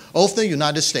spectrum of the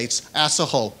United States as a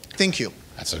whole? Thank you.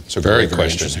 That's a very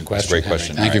interesting question. Great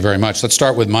question. Thank you very much. Let's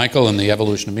start with Michael and the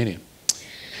evolution of media.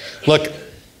 Look,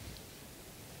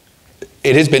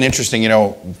 it has been interesting. You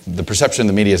know, the perception of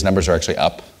the media's numbers are actually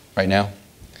up right now.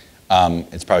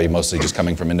 It's probably mostly just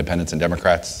coming from independents and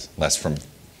Democrats, less from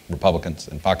Republicans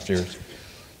and Fox viewers.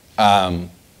 I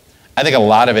think a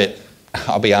lot of it,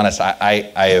 I'll be honest,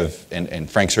 I have, and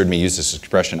Frank's heard me use this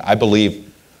expression, I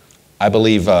believe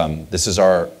this is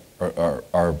our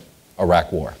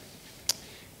Iraq war.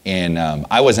 And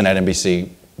I wasn't at NBC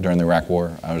during the Iraq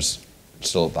war. I was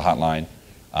still at the hotline.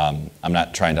 I'm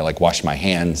not trying to like wash my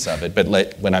hands of it,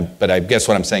 but I guess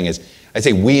what I'm saying is, I'd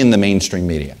say we in the mainstream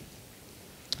media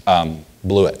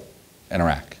blew it in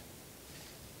Iraq.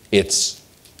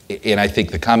 And I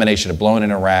think the combination of blowing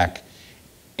in Iraq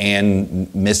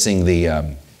and missing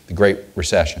the Great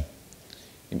Recession,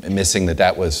 missing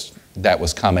that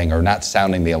was coming, or not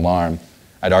sounding the alarm,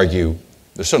 I'd argue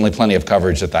there's certainly plenty of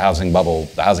coverage that the housing bubble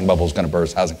is going to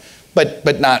burst,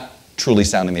 but not truly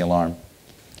sounding the alarm.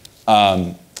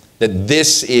 That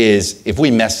this is, if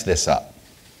we mess this up,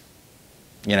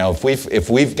 you know, if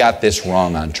we've got this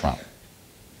wrong on Trump,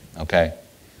 okay,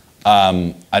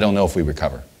 I don't know if we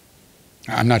recover.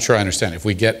 I'm not sure I understand. If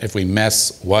we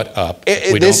mess what up,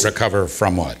 we don't recover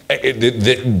from what?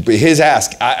 His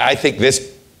ask, I think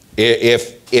this,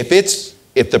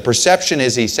 if the perception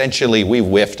is essentially we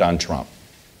whiffed on Trump,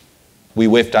 we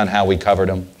whiffed on how we covered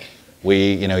him,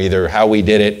 either how we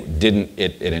did it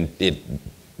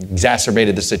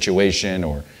exacerbated the situation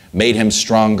or made him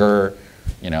stronger,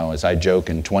 as I joke,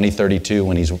 in 2032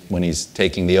 when he's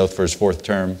taking the oath for his fourth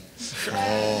term.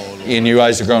 And you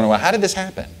guys are going, well, how did this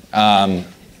happen? I'm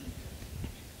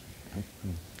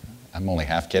only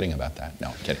half kidding about that.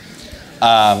 No,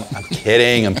 I'm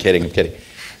kidding. I'm kidding.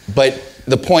 But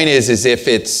the point is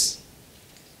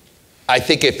I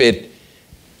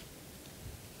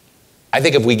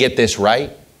think if we get this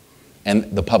right,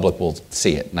 and the public will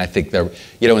see it. And I think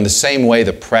in the same way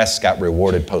the press got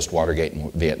rewarded post-Watergate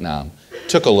in Vietnam,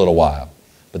 took a little while,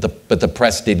 but the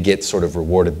press did get sort of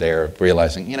rewarded there,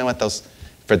 realizing, you know what,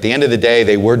 at the end of the day,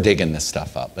 they were digging this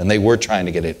stuff up, and they were trying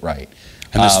to get it right.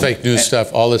 And this fake news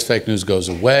stuff, all this fake news goes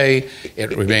away.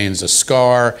 It remains a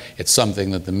scar. It's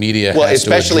something that the media has to address.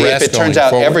 Well, especially if it turns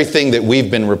out everything that we've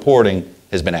been reporting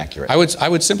has been accurate. I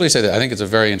would simply say that I think it's a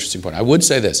very interesting point. I would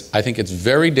say this. I think it's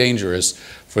very dangerous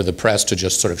for the press to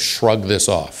just sort of shrug this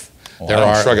off. Well, there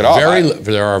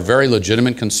are very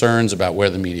legitimate concerns about where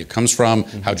the media comes from,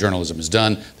 how journalism is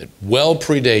done, that well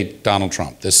predate Donald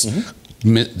Trump.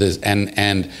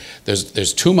 And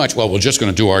there's too much, well, we're just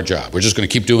going to do our job. We're just going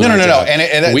to keep doing our job. No.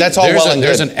 And that's all well and good.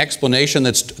 There's an explanation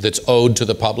that's owed to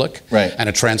the public, right, and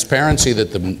a transparency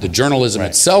that the journalism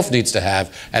itself needs to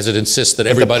have as it insists that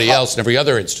everybody else and every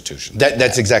other institution.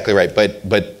 That's exactly right.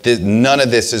 But none of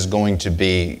this is going to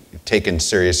be taken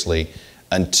seriously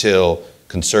until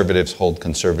conservatives hold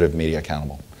conservative media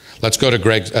accountable. Let's go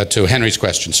to to Henry's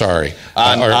question. Sorry.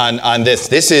 On this.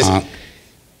 This is,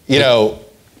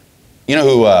 You know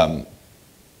who,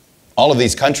 all of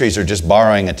these countries are just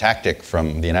borrowing a tactic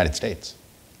from the United States.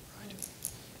 Right.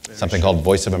 Something called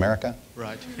Voice of America.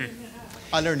 Right.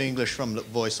 I learned English from the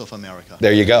Voice of America.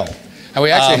 There you go. And we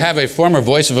actually have a former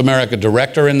Voice of America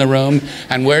director in the room.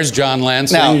 And where's John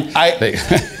Lansing? Now,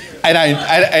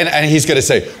 and he's going to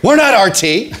say, we're not RT.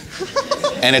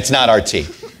 And it's not RT.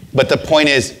 But the point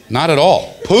is... Not at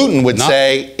all. Putin would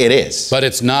say it is. But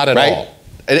it's not at all.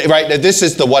 Right? This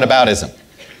is the whataboutism.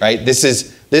 Right? This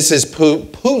is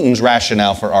Putin's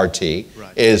rationale for RT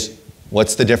is,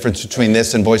 what's the difference between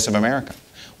this and Voice of America?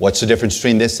 What's the difference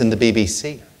between this and the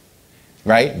BBC?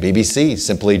 Right? BBC,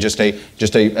 simply just a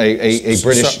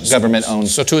British government-owned...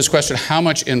 So to his question, how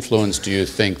much influence do you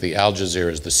think the Al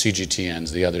Jazeeras, the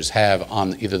CGTNs, the others have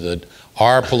on either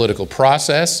our political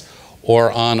process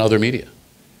or on other media?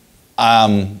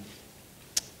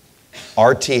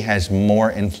 RT has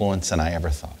more influence than I ever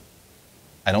thought.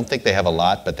 I don't think they have a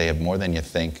lot, but they have more than you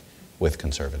think with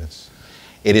conservatives.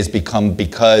 It has become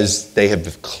because they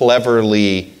have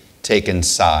cleverly taken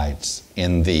sides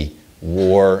in the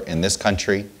war in this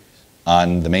country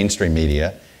on the mainstream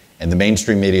media, and the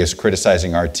mainstream media is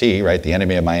criticizing RT, right? The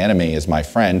enemy of my enemy is my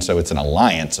friend, so it's an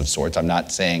alliance of sorts. I'm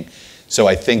not saying, so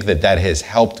I think that has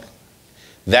helped.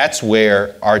 That's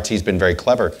where RT's been very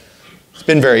clever. It's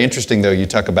been very interesting, though. You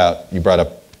brought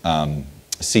up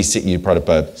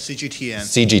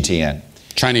CGTN.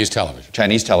 Chinese television.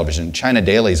 Chinese television. China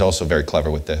Daily is also very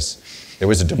clever with this. There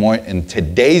was a Des Moines, in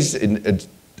today's,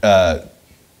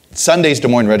 Sunday's Des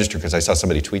Moines Register, because I saw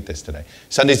somebody tweet this today.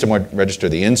 Sunday's Des Moines Register,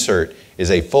 the insert is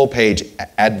a full-page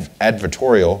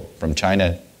advertorial from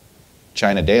China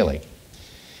Daily.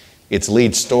 Its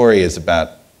lead story is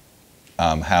about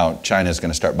how China is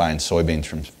going to start buying soybeans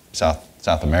from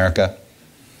South America.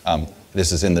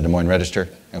 This is in the Des Moines Register,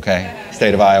 okay?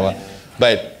 State of Iowa.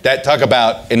 But talk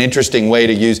about an interesting way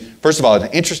to use, first of all, an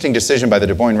interesting decision by the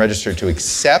Des Moines Register to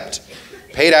accept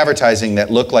paid advertising that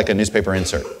looked like a newspaper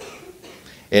insert.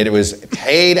 It was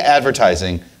paid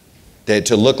advertising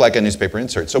to look like a newspaper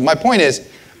insert. So my point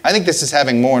is, I think this is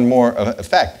having more and more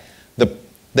effect.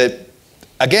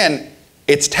 Again,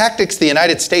 it's tactics the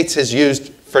United States has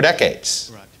used for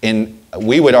decades. Right.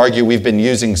 We would argue we've been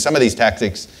using some of these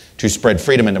tactics to spread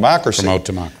freedom and democracy. Promote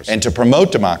democracy. And to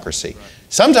promote democracy. Right.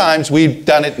 Sometimes we've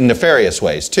done it in nefarious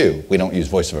ways, too. We don't use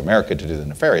Voice of America to do the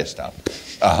nefarious stuff.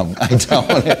 I don't.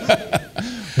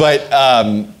 But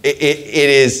it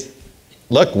is...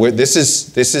 Look, this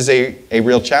is a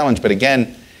real challenge, but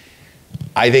again,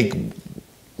 I think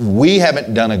we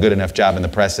haven't done a good enough job in the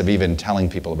press of even telling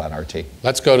people about RT.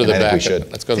 Let's go to the back.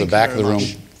 Let's go to the back of the room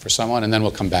for someone, and then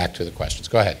we'll come back to the questions.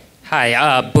 Go ahead.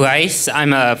 Hi, Bryce.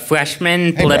 I'm a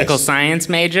freshman political science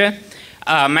major.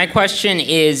 My question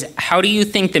is, how do you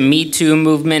think the Me Too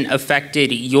movement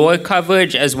affected your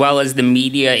coverage as well as the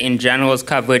media in general's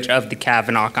coverage of the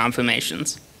Kavanaugh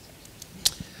confirmations?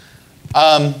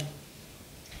 I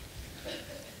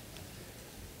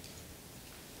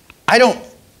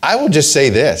will just say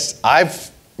this.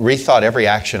 I've rethought every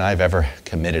action I've ever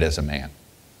committed as a man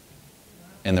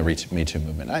in the Me Too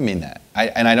movement. I mean that.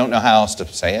 And I don't know how else to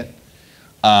say it.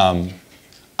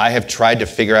 I have tried to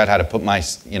figure out how to put my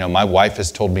wife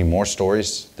has told me more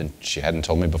stories than she hadn't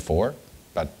told me before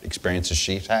about experiences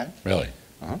she's had. Really?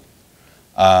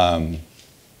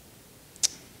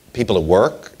 People at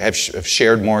work have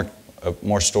shared more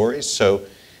stories. So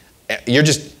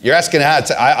you're asking how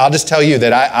I'll just tell you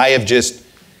that I have just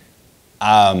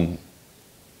I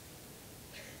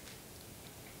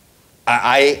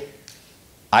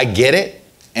get it,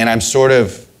 and I'm sort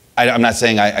of I'm not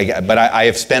saying but I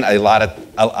have spent a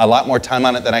lot more time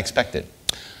on it than I expected.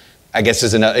 I guess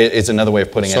is another way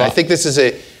of putting it. I think this is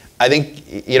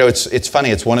it's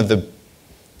funny. It's one of the.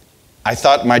 I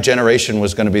thought my generation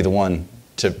was going to be the one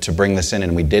to bring this in,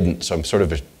 and we didn't. So I'm sort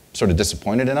of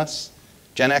disappointed in us.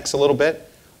 Gen X a little bit.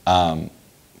 I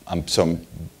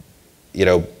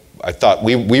thought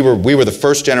we were the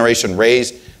first generation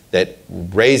raised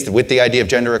with the idea of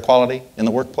gender equality in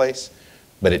the workplace,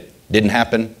 but it didn't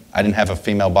happen. I didn't have a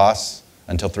female boss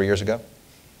until 3 years ago.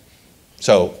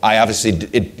 So I obviously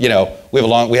we have a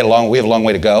long way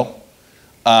to go,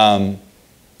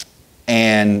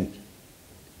 and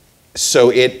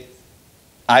so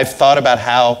I've thought about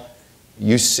how.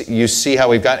 You see how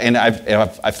we've got, and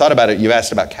I've thought about it. You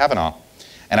asked about Kavanaugh,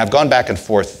 and I've gone back and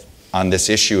forth on this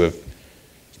issue of.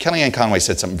 Kellyanne Conway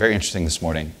said something very interesting this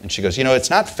morning, and she goes, it's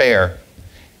not fair.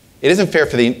 It isn't fair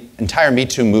for the entire Me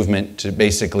Too movement to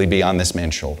basically be on this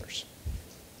man's shoulders.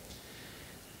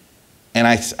 And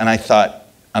I thought,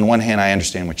 on one hand, I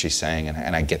understand what she's saying,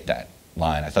 and I get that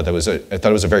line. I thought it was a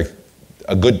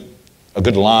good a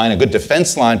good line, a good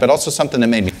defense line, but also something that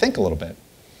made me think a little bit.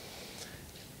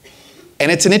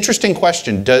 And it's an interesting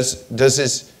question. Does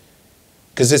this,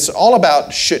 because it's all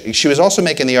about, she was also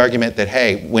making the argument that,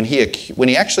 hey, when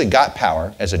he actually got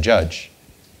power as a judge,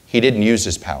 he didn't use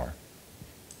his power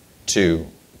to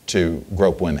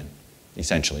grope women,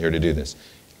 essentially, or to do this.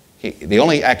 The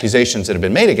only accusations that have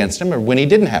been made against him are when he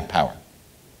didn't have power,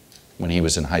 when he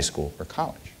was in high school or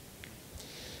college.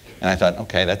 And I thought,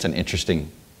 okay, that's an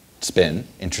interesting spin,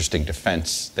 interesting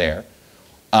defense there.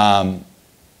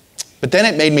 But then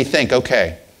it made me think,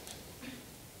 okay,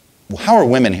 well, how are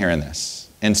women hearing this?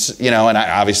 And and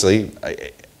obviously,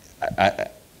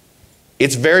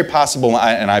 it's very possible,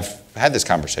 and I've had this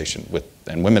conversation with,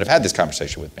 and women have had this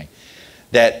conversation with me,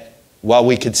 that while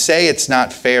we could say it's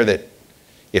not fair that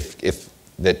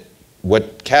that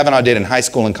what Kavanaugh did in high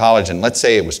school and college, and let's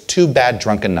say it was 2 bad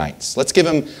drunken nights. Let's give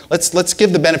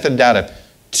the benefit of the doubt of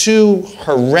 2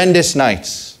 horrendous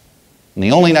nights, and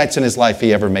the only nights in his life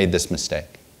he ever made this mistake.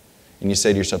 And you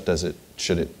say to yourself,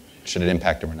 should it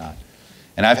impact him or not?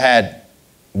 And I've had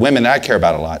women that I care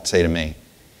about a lot say to me,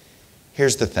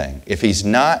 here's the thing, if he's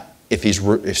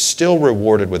still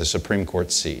rewarded with a Supreme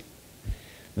Court seat,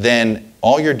 then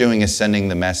all you're doing is sending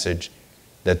the message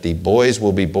that the boys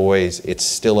will be boys, it's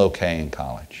still okay in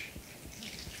college.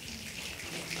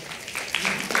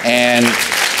 And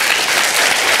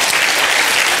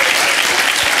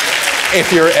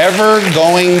if you're ever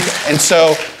going, and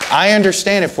so I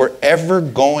understand if we're ever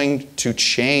going to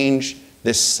change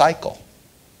this cycle,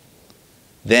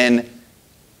 then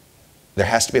there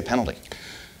has to be a penalty.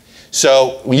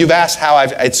 So you've asked how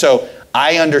so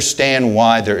I understand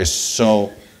why there is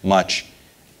so much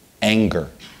anger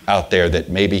out there that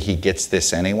maybe he gets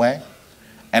this anyway.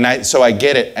 And so I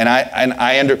get it. And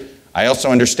I also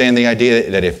understand the idea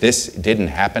that if this didn't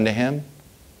happen to him,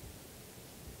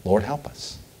 Lord help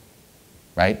us.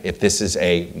 Right? If this is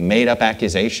a made-up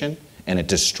accusation and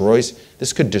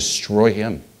this could destroy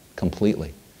him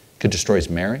completely. Could destroy his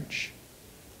marriage.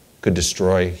 Could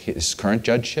destroy his current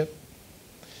judgeship.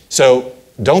 So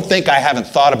don't think I haven't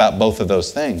thought about both of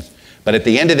those things. But at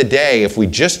the end of the day, if we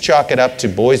just chalk it up to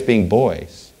boys being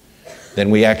boys, then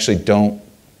we actually don't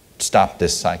stop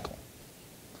this cycle.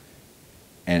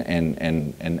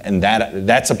 And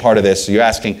that's a part of this. So you're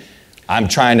asking, I'm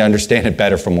trying to understand it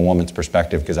better from a woman's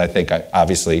perspective because I think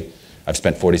I've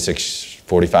spent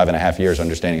 45 and a half years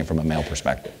understanding it from a male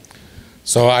perspective.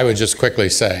 So I would just quickly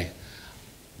say,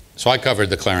 so I covered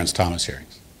the Clarence Thomas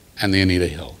hearings and the Anita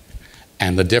Hill.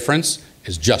 And the difference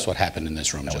is just what happened in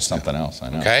this room just now. Something else, I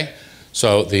know. Okay?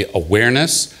 So the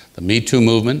awareness, the Me Too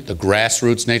movement, the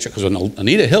grassroots nature, because when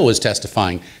Anita Hill was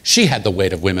testifying, she had the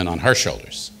weight of women on her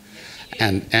shoulders.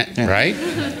 And yeah. Right?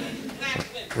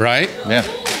 Right? Yeah.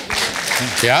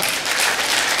 Yeah.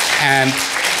 And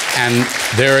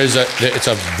it's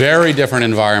a very different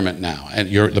environment now. And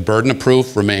the burden of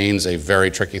proof remains a very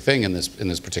tricky thing in this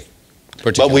particular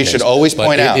But we should always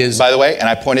point out, is, by the way, and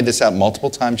I pointed this out multiple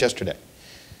times yesterday,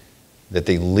 that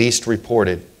the least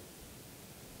reported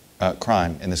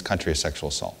crime in this country is sexual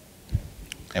assault.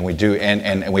 And we do,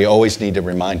 and we always need to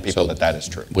remind people that is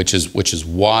true. Which is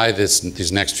why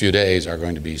these next few days are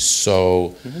going to be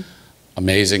so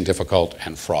amazing, difficult,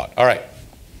 and fraught. All right,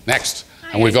 next.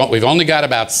 And we've only got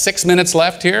about 6 minutes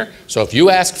left here, so if you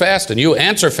ask fast and you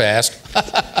answer fast,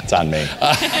 it's on me.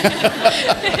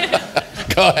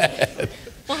 Go ahead.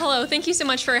 Well, hello. Thank you so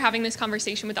much for having this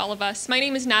conversation with all of us. My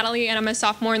name is Natalie, and I'm a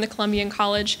sophomore in the Columbian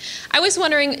College. I was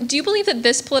wondering, do you believe that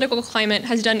this political climate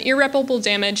has done irreparable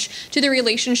damage to the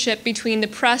relationship between the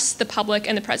press, the public,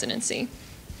 and the presidency?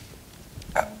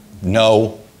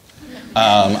 No.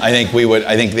 I think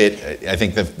the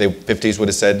 50s would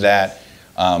have said that.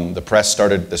 The press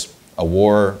started a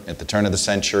war at the turn of the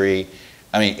century.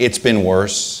 I mean, it's been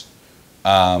worse.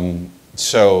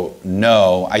 So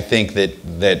no, I think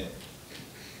that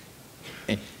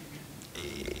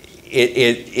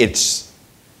it's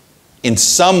in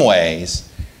some ways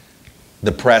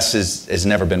the press has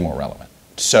never been more relevant.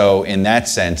 So in that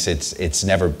sense, it's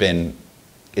never been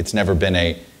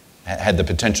had the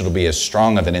potential to be as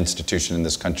strong of an institution in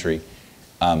this country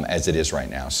as it is right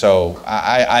now. So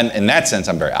I'm in that sense,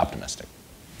 I'm very optimistic.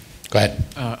 Go ahead.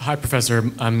 Hi, Professor.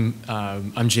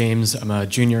 I'm James. I'm a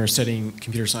junior studying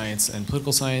computer science and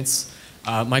political science.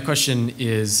 My question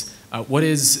is, what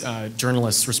is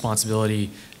journalists' responsibility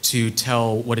to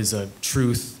tell what is a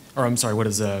truth, or I'm sorry, what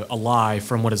is a lie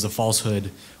from what is a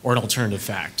falsehood or an alternative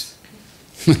fact?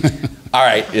 All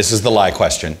right, this is the lie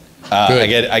question.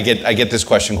 I get this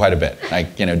question quite a bit.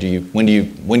 Like, when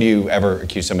do you ever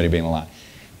accuse somebody of being a lie?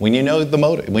 When you know the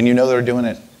motive, when you know they're doing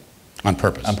it on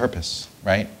purpose. On purpose,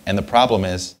 right? And the problem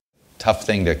is, tough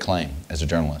thing to claim as a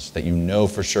journalist, that you know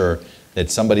for sure that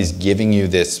somebody's giving you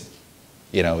this,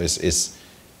 is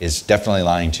definitely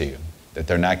lying to you, that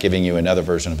they're not giving you another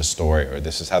version of a story, or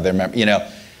this is how they're,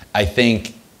 I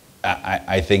think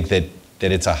that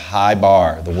it's a high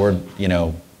bar. The word,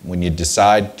 when you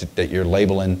decide that you're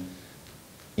labeling,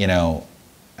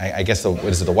 I guess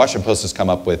the Washington Post has come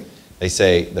up with, they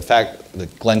say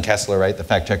Glenn Kessler, right, the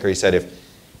fact checker, he said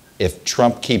if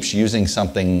Trump keeps using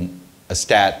a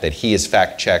stat that he has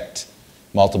fact checked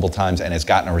multiple times and has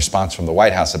gotten a response from the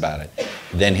White House about it,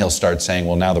 then he'll start saying,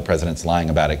 well, now the president's lying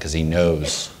about it because he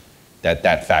knows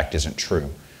that fact isn't true.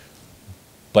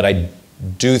 But I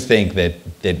do think that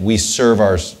we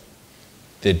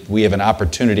that we have an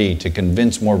opportunity to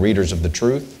convince more readers of the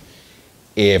truth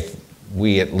if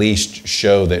we at least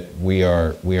show that we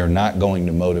are not going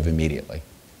to motive immediately.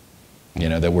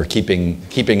 That we're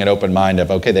keeping an open mind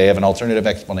of, okay, they have an alternative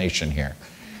explanation here.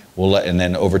 And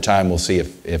then over time we'll see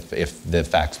if the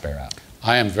facts bear out.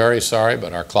 I am very sorry,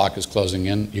 but our clock is closing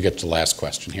in. You get the last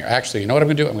question here. Actually, you know what I'm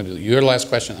going to do? I'm going to do your last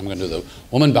question. I'm going to do the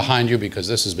woman behind you, because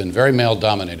this has been very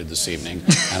male-dominated this evening,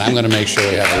 and I'm going to make sure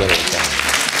we have a little time.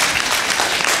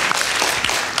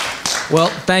 Well,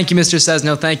 thank you, Mr.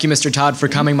 Cesno. Thank you, Mr. Todd, for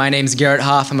coming. My name's Garrett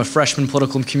Hoff. I'm a freshman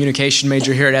political communication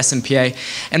major here at SMPA.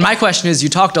 And my question is, you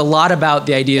talked a lot about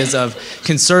the ideas of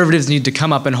conservatives need to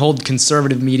come up and hold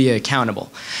conservative media accountable.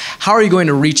 How are you going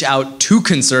to reach out to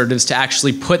conservatives to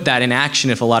actually put that in action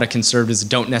if a lot of conservatives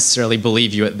don't necessarily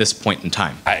believe you at this point in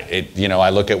time? I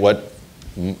look at what,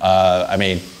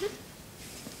 I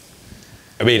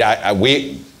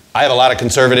have a lot of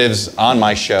conservatives on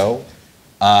my show.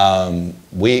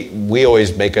 We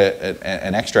always make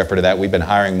an extra effort of that. We've been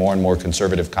hiring more and more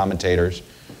conservative commentators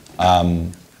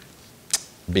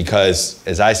because,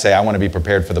 as I say, I want to be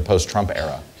prepared for the post-Trump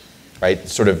era, right?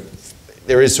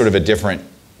 There is sort of a different,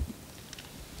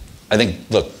 I think,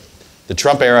 look, the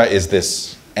Trump era is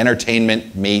this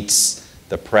entertainment meets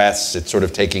the press. It's sort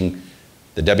of taking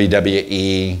the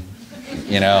WWE,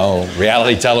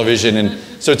 reality television, and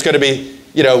so it's going to be,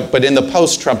 but in the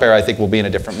post-Trump era, I think we'll be in a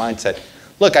different mindset.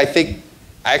 Look, I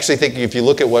actually think if you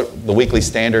look at what the Weekly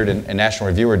Standard and National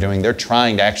Review are doing, they're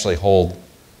trying to actually hold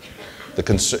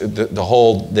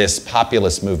this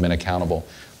populist movement accountable.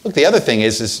 Look, the other thing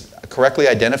is correctly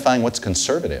identifying what's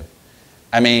conservative.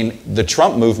 The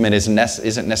Trump movement isn't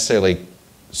necessarily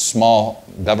small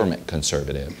government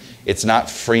conservative. It's not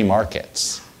free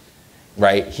markets,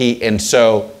 right? And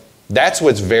so that's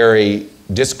what's very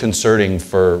disconcerting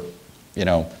for,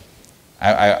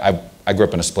 I grew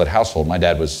up in a split household. My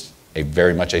dad was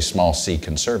very much a small C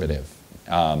conservative,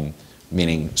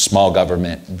 meaning small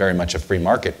government, very much a free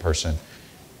market person.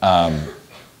 The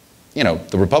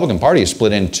Republican Party is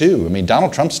split in two.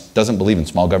 Donald Trump doesn't believe in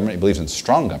small government, he believes in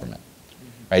strong government.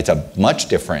 Right? It's a much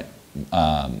different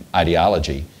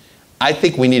ideology. I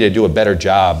think we need to do a better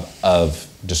job of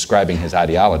describing his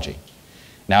ideology.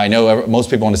 Now, I know most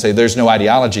people want to say there's no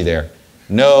ideology there.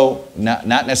 No, not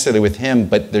necessarily with him,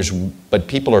 but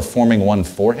people are forming one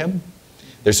for him.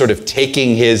 They're sort of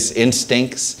taking his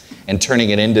instincts and turning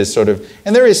it into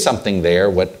and there is something there,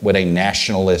 what a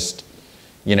nationalist,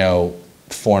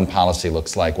 foreign policy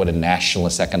looks like, what a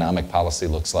nationalist economic policy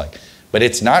looks like. But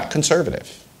it's not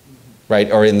conservative, right?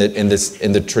 Or in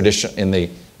the tradition, in the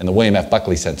William F.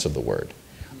 Buckley sense of the word.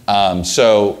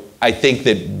 So I think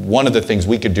that one of the things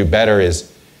we could do better is,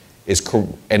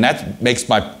 and that makes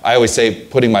I always say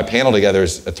putting my panel together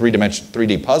is a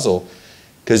 3D puzzle,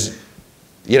 because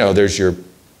there's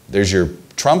your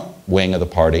Trump wing of the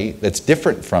party that's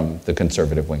different from the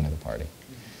conservative wing of the party.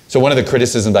 So one of the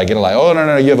criticisms I get a lot, oh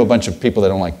no, you have a bunch of people that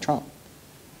don't like Trump.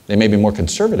 They may be more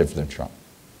conservative than Trump,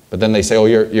 but then they say, oh,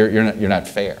 you're not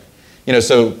fair.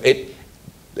 So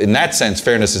in that sense,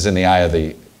 fairness is in the eye of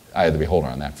the beholder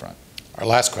on that front. Our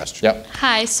last question. Yep.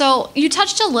 Hi. So you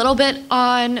touched a little bit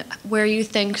on where you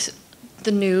think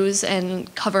the news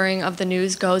and covering of the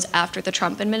news goes after the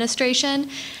Trump administration,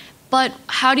 but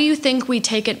how do you think we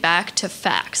take it back to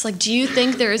facts? Do you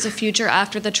think there is a future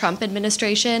after the Trump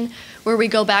administration where we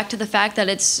go back to the fact that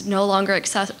it's no longer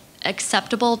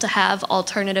acceptable to have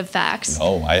alternative facts?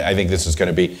 No, I think this is going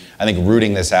to be,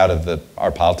 rooting this out of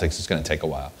our politics is going to take a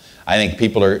while. I think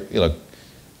people are,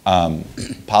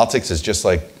 politics is just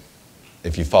like,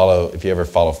 if you ever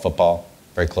follow football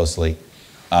very closely,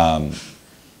 the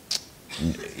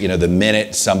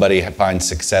minute somebody finds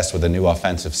success with a new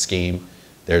offensive scheme,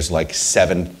 there's like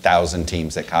 7,000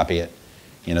 teams that copy it.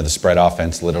 The spread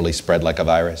offense literally spread like a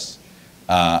virus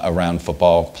around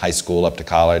football, high school up to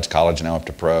college now up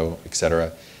to pro, et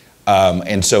cetera.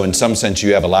 And so in some sense,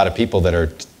 you have a lot of people that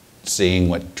are seeing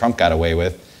what Trump got away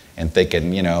with and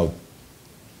thinking,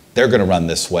 they're going to run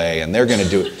this way, and they're going to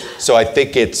do it. So I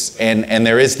think it's, and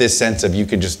there is this sense of you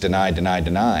can just deny, deny,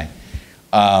 deny.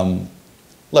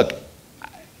 Look,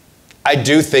 I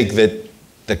do think that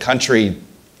the country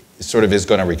sort of is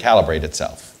going to recalibrate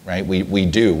itself, right? We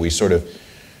do. We sort of,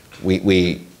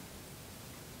 you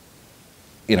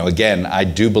know, again, I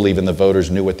do believe in the voters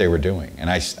knew what they were doing. And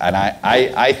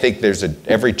I think there's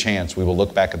every chance we will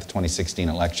look back at the 2016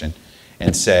 election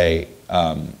and say,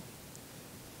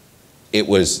 it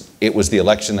was the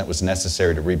election that was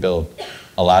necessary to rebuild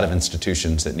a lot of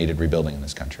institutions that needed rebuilding in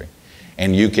this country.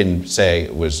 And you can say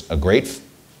it was a great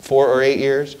 4 or 8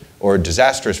 years or a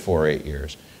disastrous 4 or 8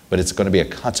 years, but it's going to be a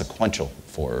consequential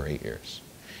 4 or 8 years.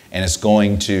 And it's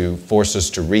going to force us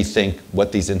to rethink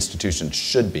what these institutions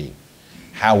should be,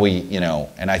 how we, you know,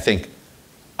 and I think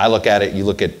I look at it, you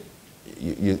look at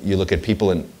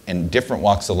people in different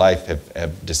walks of life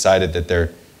have decided that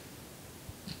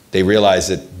they realize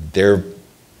that their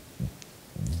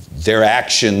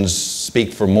actions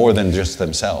speak for more than just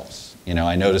themselves. You know,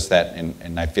 I notice that,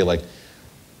 and I feel like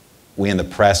we in the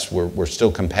press, we're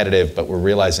still competitive, but we're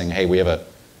realizing, hey, we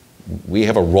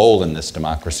have a role in this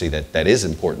democracy that is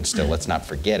important still. Let's not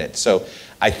forget it. So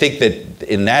I think that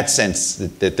in that sense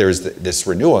that there's this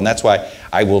renewal, and that's why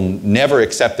I will never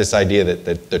accept this idea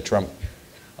that the Trump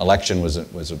election was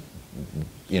a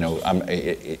you know,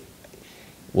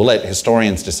 we'll let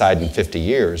historians decide in 50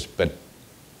 years, but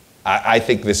I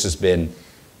think this has been,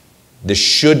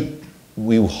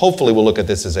 we hopefully will look at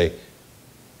this as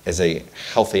a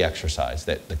healthy exercise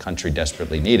that the country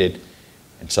desperately needed.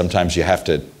 And sometimes you have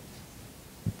to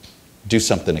do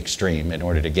something extreme in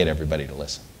order to get everybody to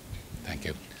listen. Thank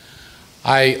you.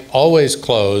 I always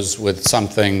close with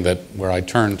something where I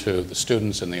turn to the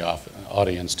students in the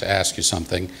audience to ask you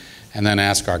something and then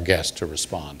ask our guest to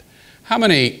respond. How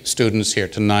many students here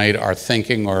tonight are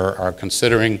thinking or are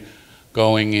considering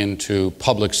going into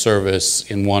public service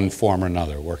in one form or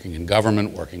another, working in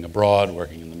government, working abroad,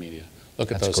 working in the media?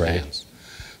 Look at those hands.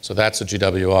 So that's a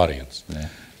GW audience. Yeah.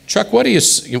 Chuck, what do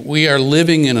you? We are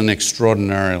living in an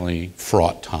extraordinarily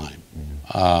fraught time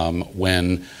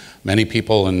when many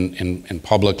people in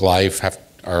public life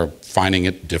are finding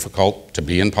it difficult to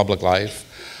be in public life,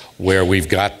 where we've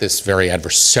got this very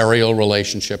adversarial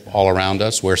relationship all around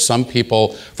us, where some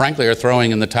people, frankly, are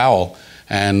throwing in the towel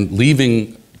and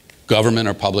leaving government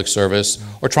or public service,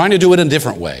 or trying to do it in a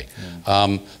different way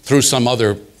through some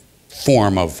other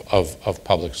form of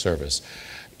public service.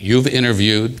 You've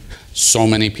interviewed so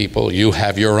many people. You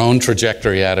have your own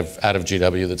trajectory out of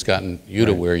GW that's gotten you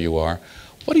to where you are.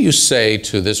 What do you say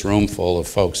to this room full of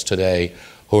folks today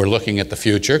who are looking at the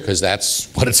future, because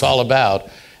that's what it's all about,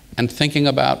 and thinking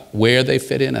about where they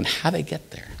fit in and how they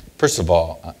get there? First of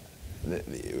all, this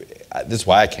is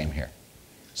why I came here.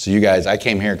 So you guys, I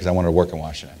came here because I wanted to work in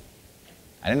Washington.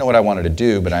 I didn't know what I wanted to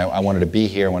do, but I wanted to be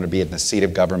here. I wanted to be in the seat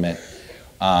of government.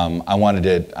 I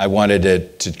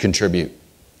wanted to contribute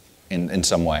in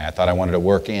some way. I thought I wanted to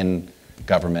work in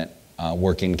government,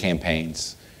 work in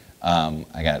campaigns.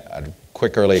 I got a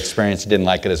quick early experience, didn't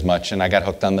like it as much, and I got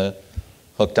hooked on the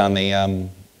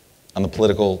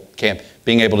political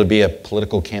being able to be a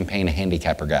political campaign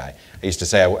handicapper guy. I used to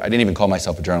say I didn't even call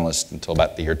myself a journalist until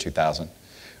about the year 2000.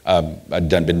 I'd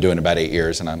been doing it about 8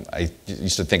 years, and I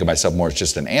used to think of myself more as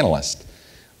just an analyst.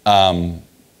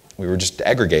 We were just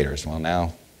aggregators. Well,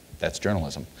 now that's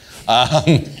journalism.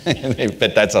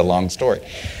 But that's a long story.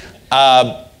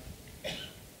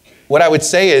 What I would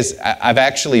say is I've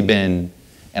actually been,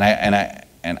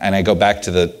 and I go back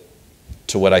to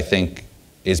what I think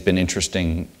has been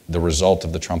interesting, the result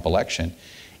of the Trump election,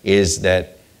 is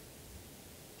that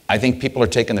I think people are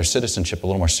taking their citizenship a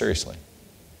little more seriously.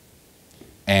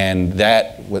 And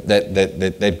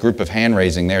that group of hand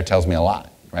raising there tells me a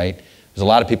lot, right? There's a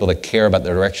lot of people that care about the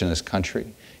direction of this country,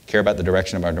 care about the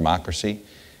direction of our democracy,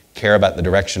 care about the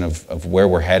direction of where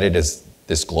we're headed as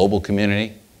this global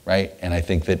community, right? And I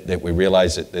think that we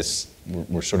realize that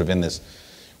we're sort of in this,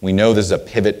 we know this is a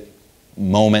pivot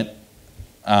moment.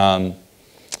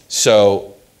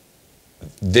 So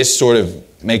this sort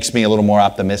of makes me a little more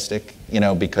optimistic,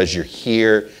 because you're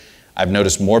here. I've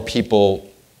noticed more people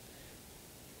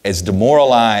as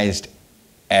demoralized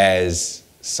as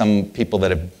some people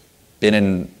that have been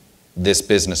in this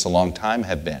business a long time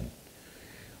have been.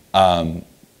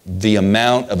 The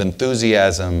amount of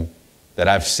enthusiasm that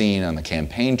I've seen on the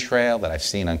campaign trail, that I've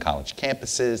seen on college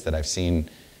campuses, that I've seen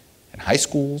in high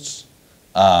schools,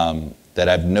 that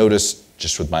I've noticed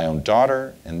just with my own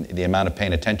daughter, and the amount of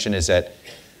paying attention is that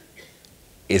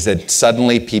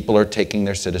suddenly people are taking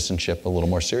their citizenship a little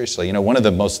more seriously. One of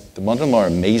the more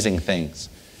amazing things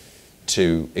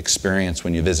to experience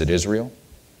when you visit Israel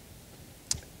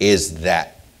is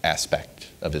that aspect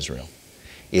of Israel,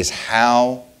 is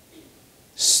how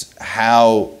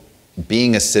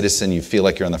being a citizen, you feel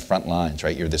like you're on the front lines,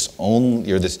 right? You're the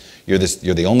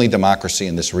only democracy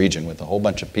in this region with a whole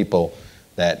bunch of people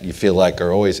that you feel like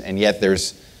are always, and yet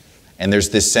there's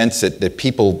this sense that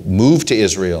people move to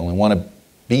Israel and want to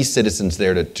be citizens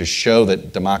there to show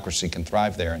that democracy can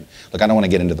thrive there. And look, I don't want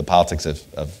to get into the politics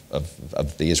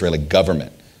of the Israeli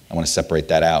government. I want to separate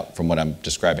that out from what I'm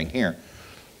describing here.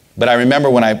 But I remember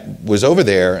when I was over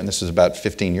there, and this was about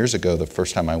 15 years ago, the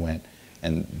first time I went,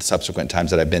 and subsequent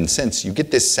times that I've been since, you get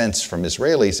this sense from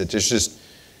Israelis that there's just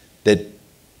that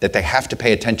they have to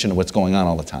pay attention to what's going on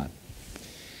all the time.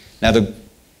 Now,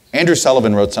 Andrew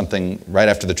Sullivan wrote something right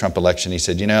after the Trump election. He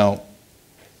said, you know,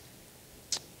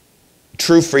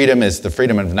 true freedom is the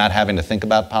freedom of not having to think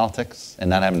about politics and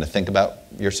not having to think about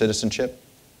your citizenship.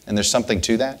 And there's something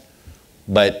to that.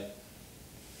 But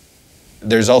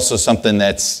there's also something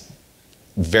that's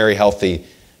very healthy,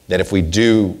 that if we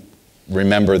do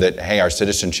remember that, hey, our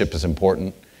citizenship is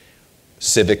important,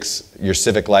 your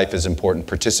civic life is important,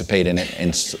 participate in it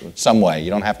in some way. You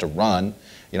don't have to run,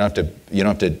 you don't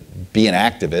have to be an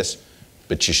activist,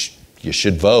 but you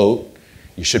should vote,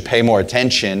 you should pay more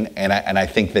attention, and I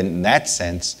think that in that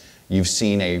sense, you've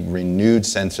seen a renewed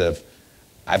sense of,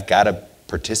 I've got to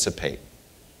participate.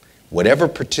 Whatever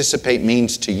participate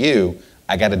means to you,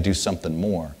 I got to do something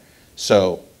more.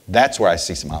 So that's where I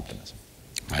see some optimism.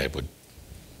 I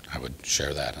would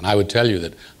share that. And I would tell you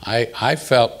that I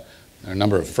felt, there are a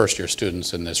number of first-year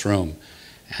students in this room,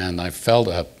 and I felt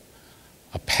a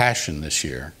passion this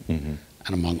year, and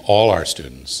among all our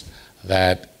students,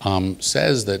 that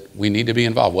says that we need to be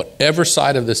involved. Whatever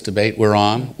side of this debate we're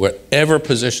on, whatever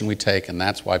position we take, and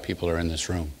that's why people are in this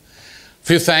room. A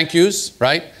few thank yous,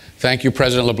 right? Thank you,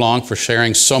 President LeBlanc, for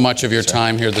sharing so much of your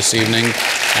time here this evening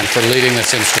and for leading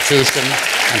this institution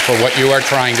and for what you are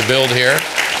trying to build here.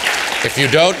 If you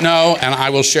don't know, and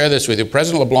I will share this with you,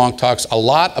 President LeBlanc talks a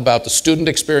lot about the student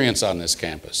experience on this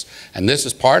campus. And this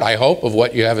is part, I hope, of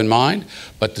what you have in mind.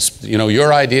 But this, you know,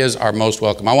 your ideas are most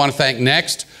welcome. I want to thank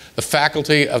next the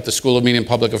faculty of the School of Media and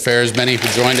Public Affairs, many who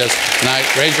joined us tonight.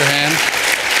 Raise your hand.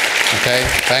 Okay,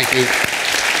 thank you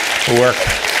for work.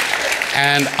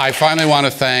 And I finally want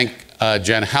to thank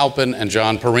Jen Halpin and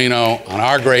John Perino on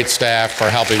our great staff for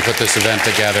helping put this event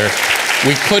together.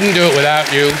 We couldn't do it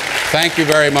without you. Thank you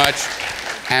very much.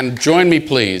 And join me,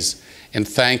 please, in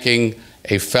thanking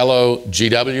a fellow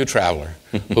GW traveler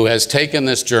who has taken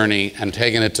this journey and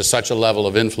taken it to such a level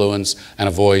of influence and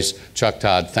a voice. Chuck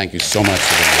Todd, thank you so much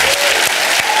for being here.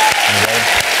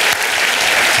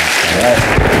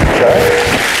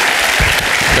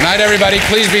 Good night, everybody.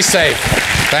 Please be safe.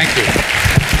 Thank you.